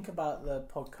 sometimes I think about the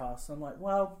podcast and I'm like,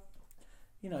 well,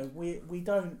 you know, we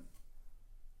don't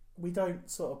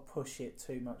sort of push it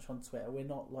too much on Twitter. We're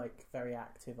not, like, very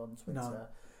active on Twitter.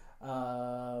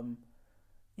 No.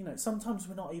 You know, sometimes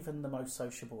we're not even the most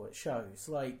sociable at shows.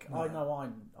 Like, no. I know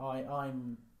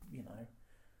I'm, you know,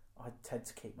 I tend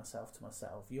to keep myself to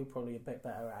myself. You're probably a bit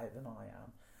better at it than I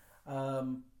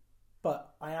am.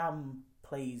 But I am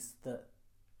pleased that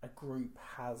a group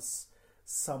has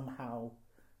somehow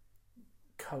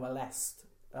coalesced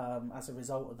as a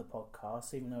result of the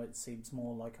podcast, even though it seems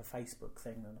more like a Facebook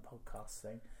thing than a podcast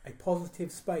thing. A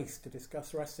positive space to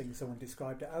discuss wrestling, someone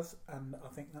described it as, and I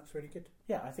think that's really good.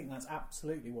 Yeah, I think that's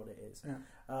absolutely what it is. Yeah.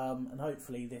 And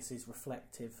hopefully this is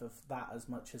reflective of that as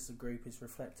much as the group is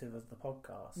reflective of the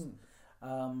podcast.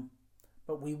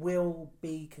 But we will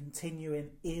be continuing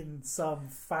in some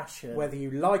fashion. Whether you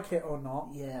like it or not,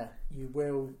 yeah, you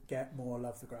will get more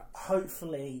Love the Graps.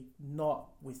 Hopefully not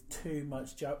with too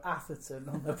much Joe Atherton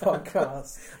on the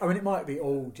podcast. I mean, it might be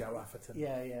all Joe Atherton.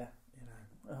 Yeah. You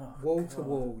know, wall to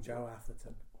wall Joe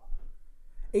Atherton.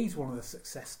 He's one of the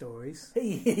success stories.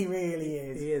 He really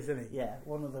is. He is, isn't he? Yeah,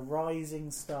 one of the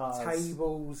rising stars.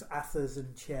 Tables, athers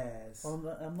and chairs.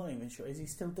 Well, I'm not even sure. Is he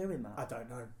still doing that? I don't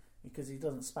know. Because he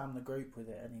doesn't spam the group with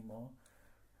it anymore.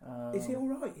 Is he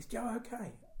alright? Is Joe okay?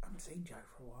 I haven't seen Joe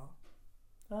for a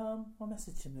while. I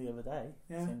messaged him the other day.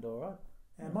 Yeah. Seemed alright.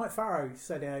 Yeah, Mike Farrow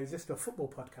said he was listening to a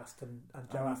football podcast and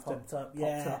Joe Atherton popped up.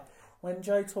 Up. When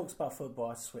Joe talks about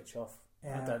football, I switch off.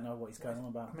 Yeah. I don't know what he's going on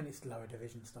about. I mean, it's lower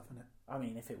division stuff, isn't it? I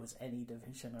mean, if it was any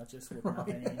division, I just wouldn't have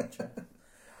any interest.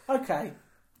 Okay,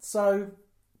 so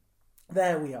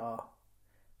there we are.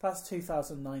 That's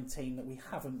 2019 that we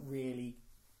haven't really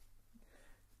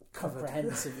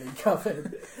comprehensively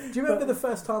covered. Do you remember the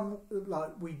first time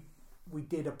like we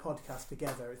did a podcast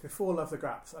together? It was before Love the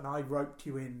Graps, and I roped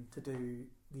you in to do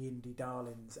the Indie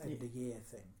Darlings end of year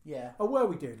thing. Yeah. Or were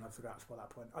we doing Love the Graps by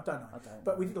that point? I don't know.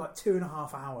 But we did like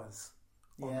 2.5 hours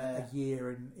on a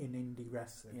year in indie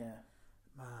wrestling. Yeah.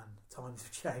 Man, times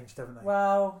have changed, haven't they?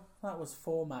 Well, that was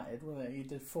formatted, wasn't it? You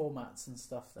did formats and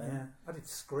stuff then. Yeah. I did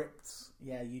scripts.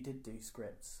 Yeah, you did do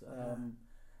scripts.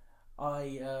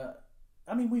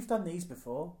 I mean, we've done these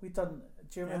before. We've done.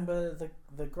 Do you remember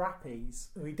the Grappies?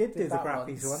 We did do the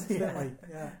Grappies once, didn't we?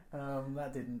 Yeah.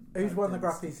 That didn't. Who's won the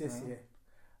Grappies this year?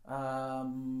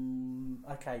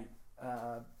 Okay.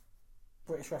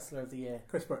 British Wrestler of the Year.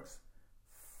 Chris Brooks.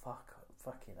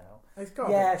 Fucking hell. It's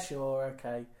got sure.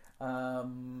 Okay.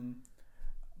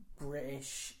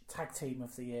 British Tag Team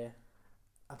of the Year.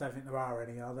 I don't think there are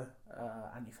any, are there?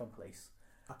 Anti-Fun Police.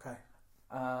 Okay.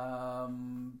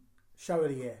 Show of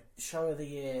the Year. Show of the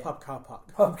Year. Pub Car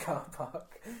Puck. Pub Car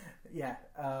Puck. Yeah.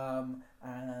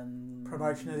 And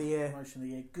Promotion of the Year. Promotion of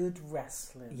the Year. Good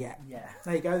Wrestling. Yeah. Yeah.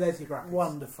 There you go. There's your graphics.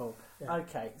 Wonderful. Yeah.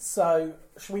 Okay. So,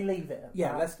 shall we leave it?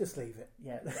 Yeah. Let's just leave it.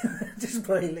 Yeah. Just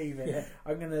please leave it. Yeah.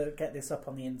 I'm going to get this up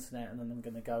on the internet, and then I'm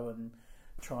going to go and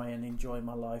try and enjoy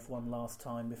my life one last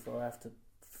time before I have to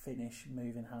finish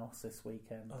moving house this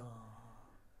weekend. Oh.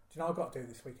 Do you know what I've got to do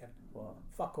this weekend? What?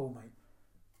 Fuck all, mate.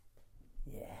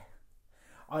 Yeah.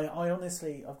 I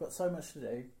honestly, I've got so much to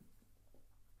do.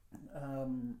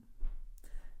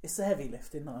 It's the heavy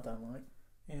lifting that I don't like.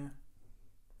 Yeah.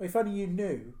 Well, if only you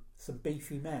knew some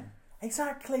beefy men.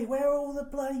 Exactly. Where are all the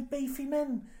bloody beefy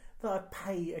men that I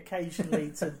pay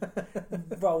occasionally to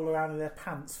roll around in their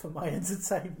pants for my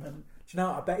entertainment? Do you know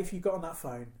what? I bet if you got on that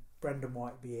phone, Brendan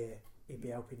White would be here. He'd be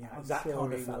helping you out. I'm that sure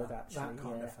kind he of fella. would, actually. That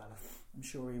kind of fella. I'm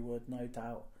sure he would, no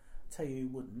doubt. I'll tell you who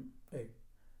wouldn't. Who?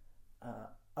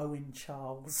 Owen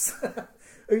Charles.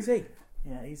 Who's he?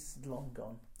 Yeah, he's long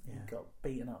gone. Yeah. He got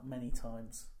beaten up many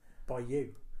times. By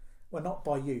you. Well, not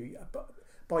by you, but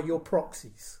by your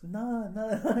proxies. No.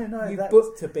 You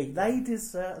booked to beat They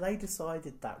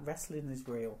decided that wrestling is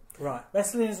real. Right.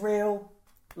 Wrestling is real.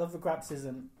 Love the Graps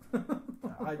isn't.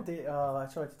 I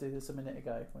tried to do this a minute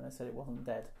ago when I said it wasn't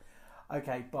dead.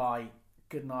 Okay, bye.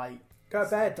 Good night. Go to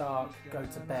bed. Dark. Go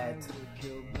to bed.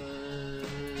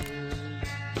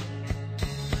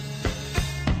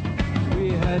 We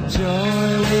had joy,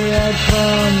 we had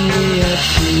fun, we had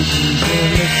seasons in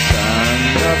the sun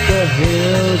of the the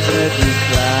hills that we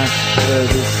flash were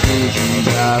the seasons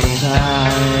out of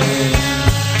time.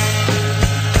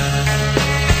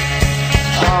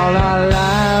 All our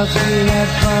lives we had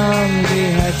fun, we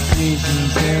had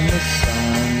seasons in the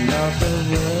sun of the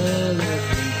world that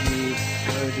we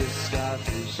were just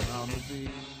starting.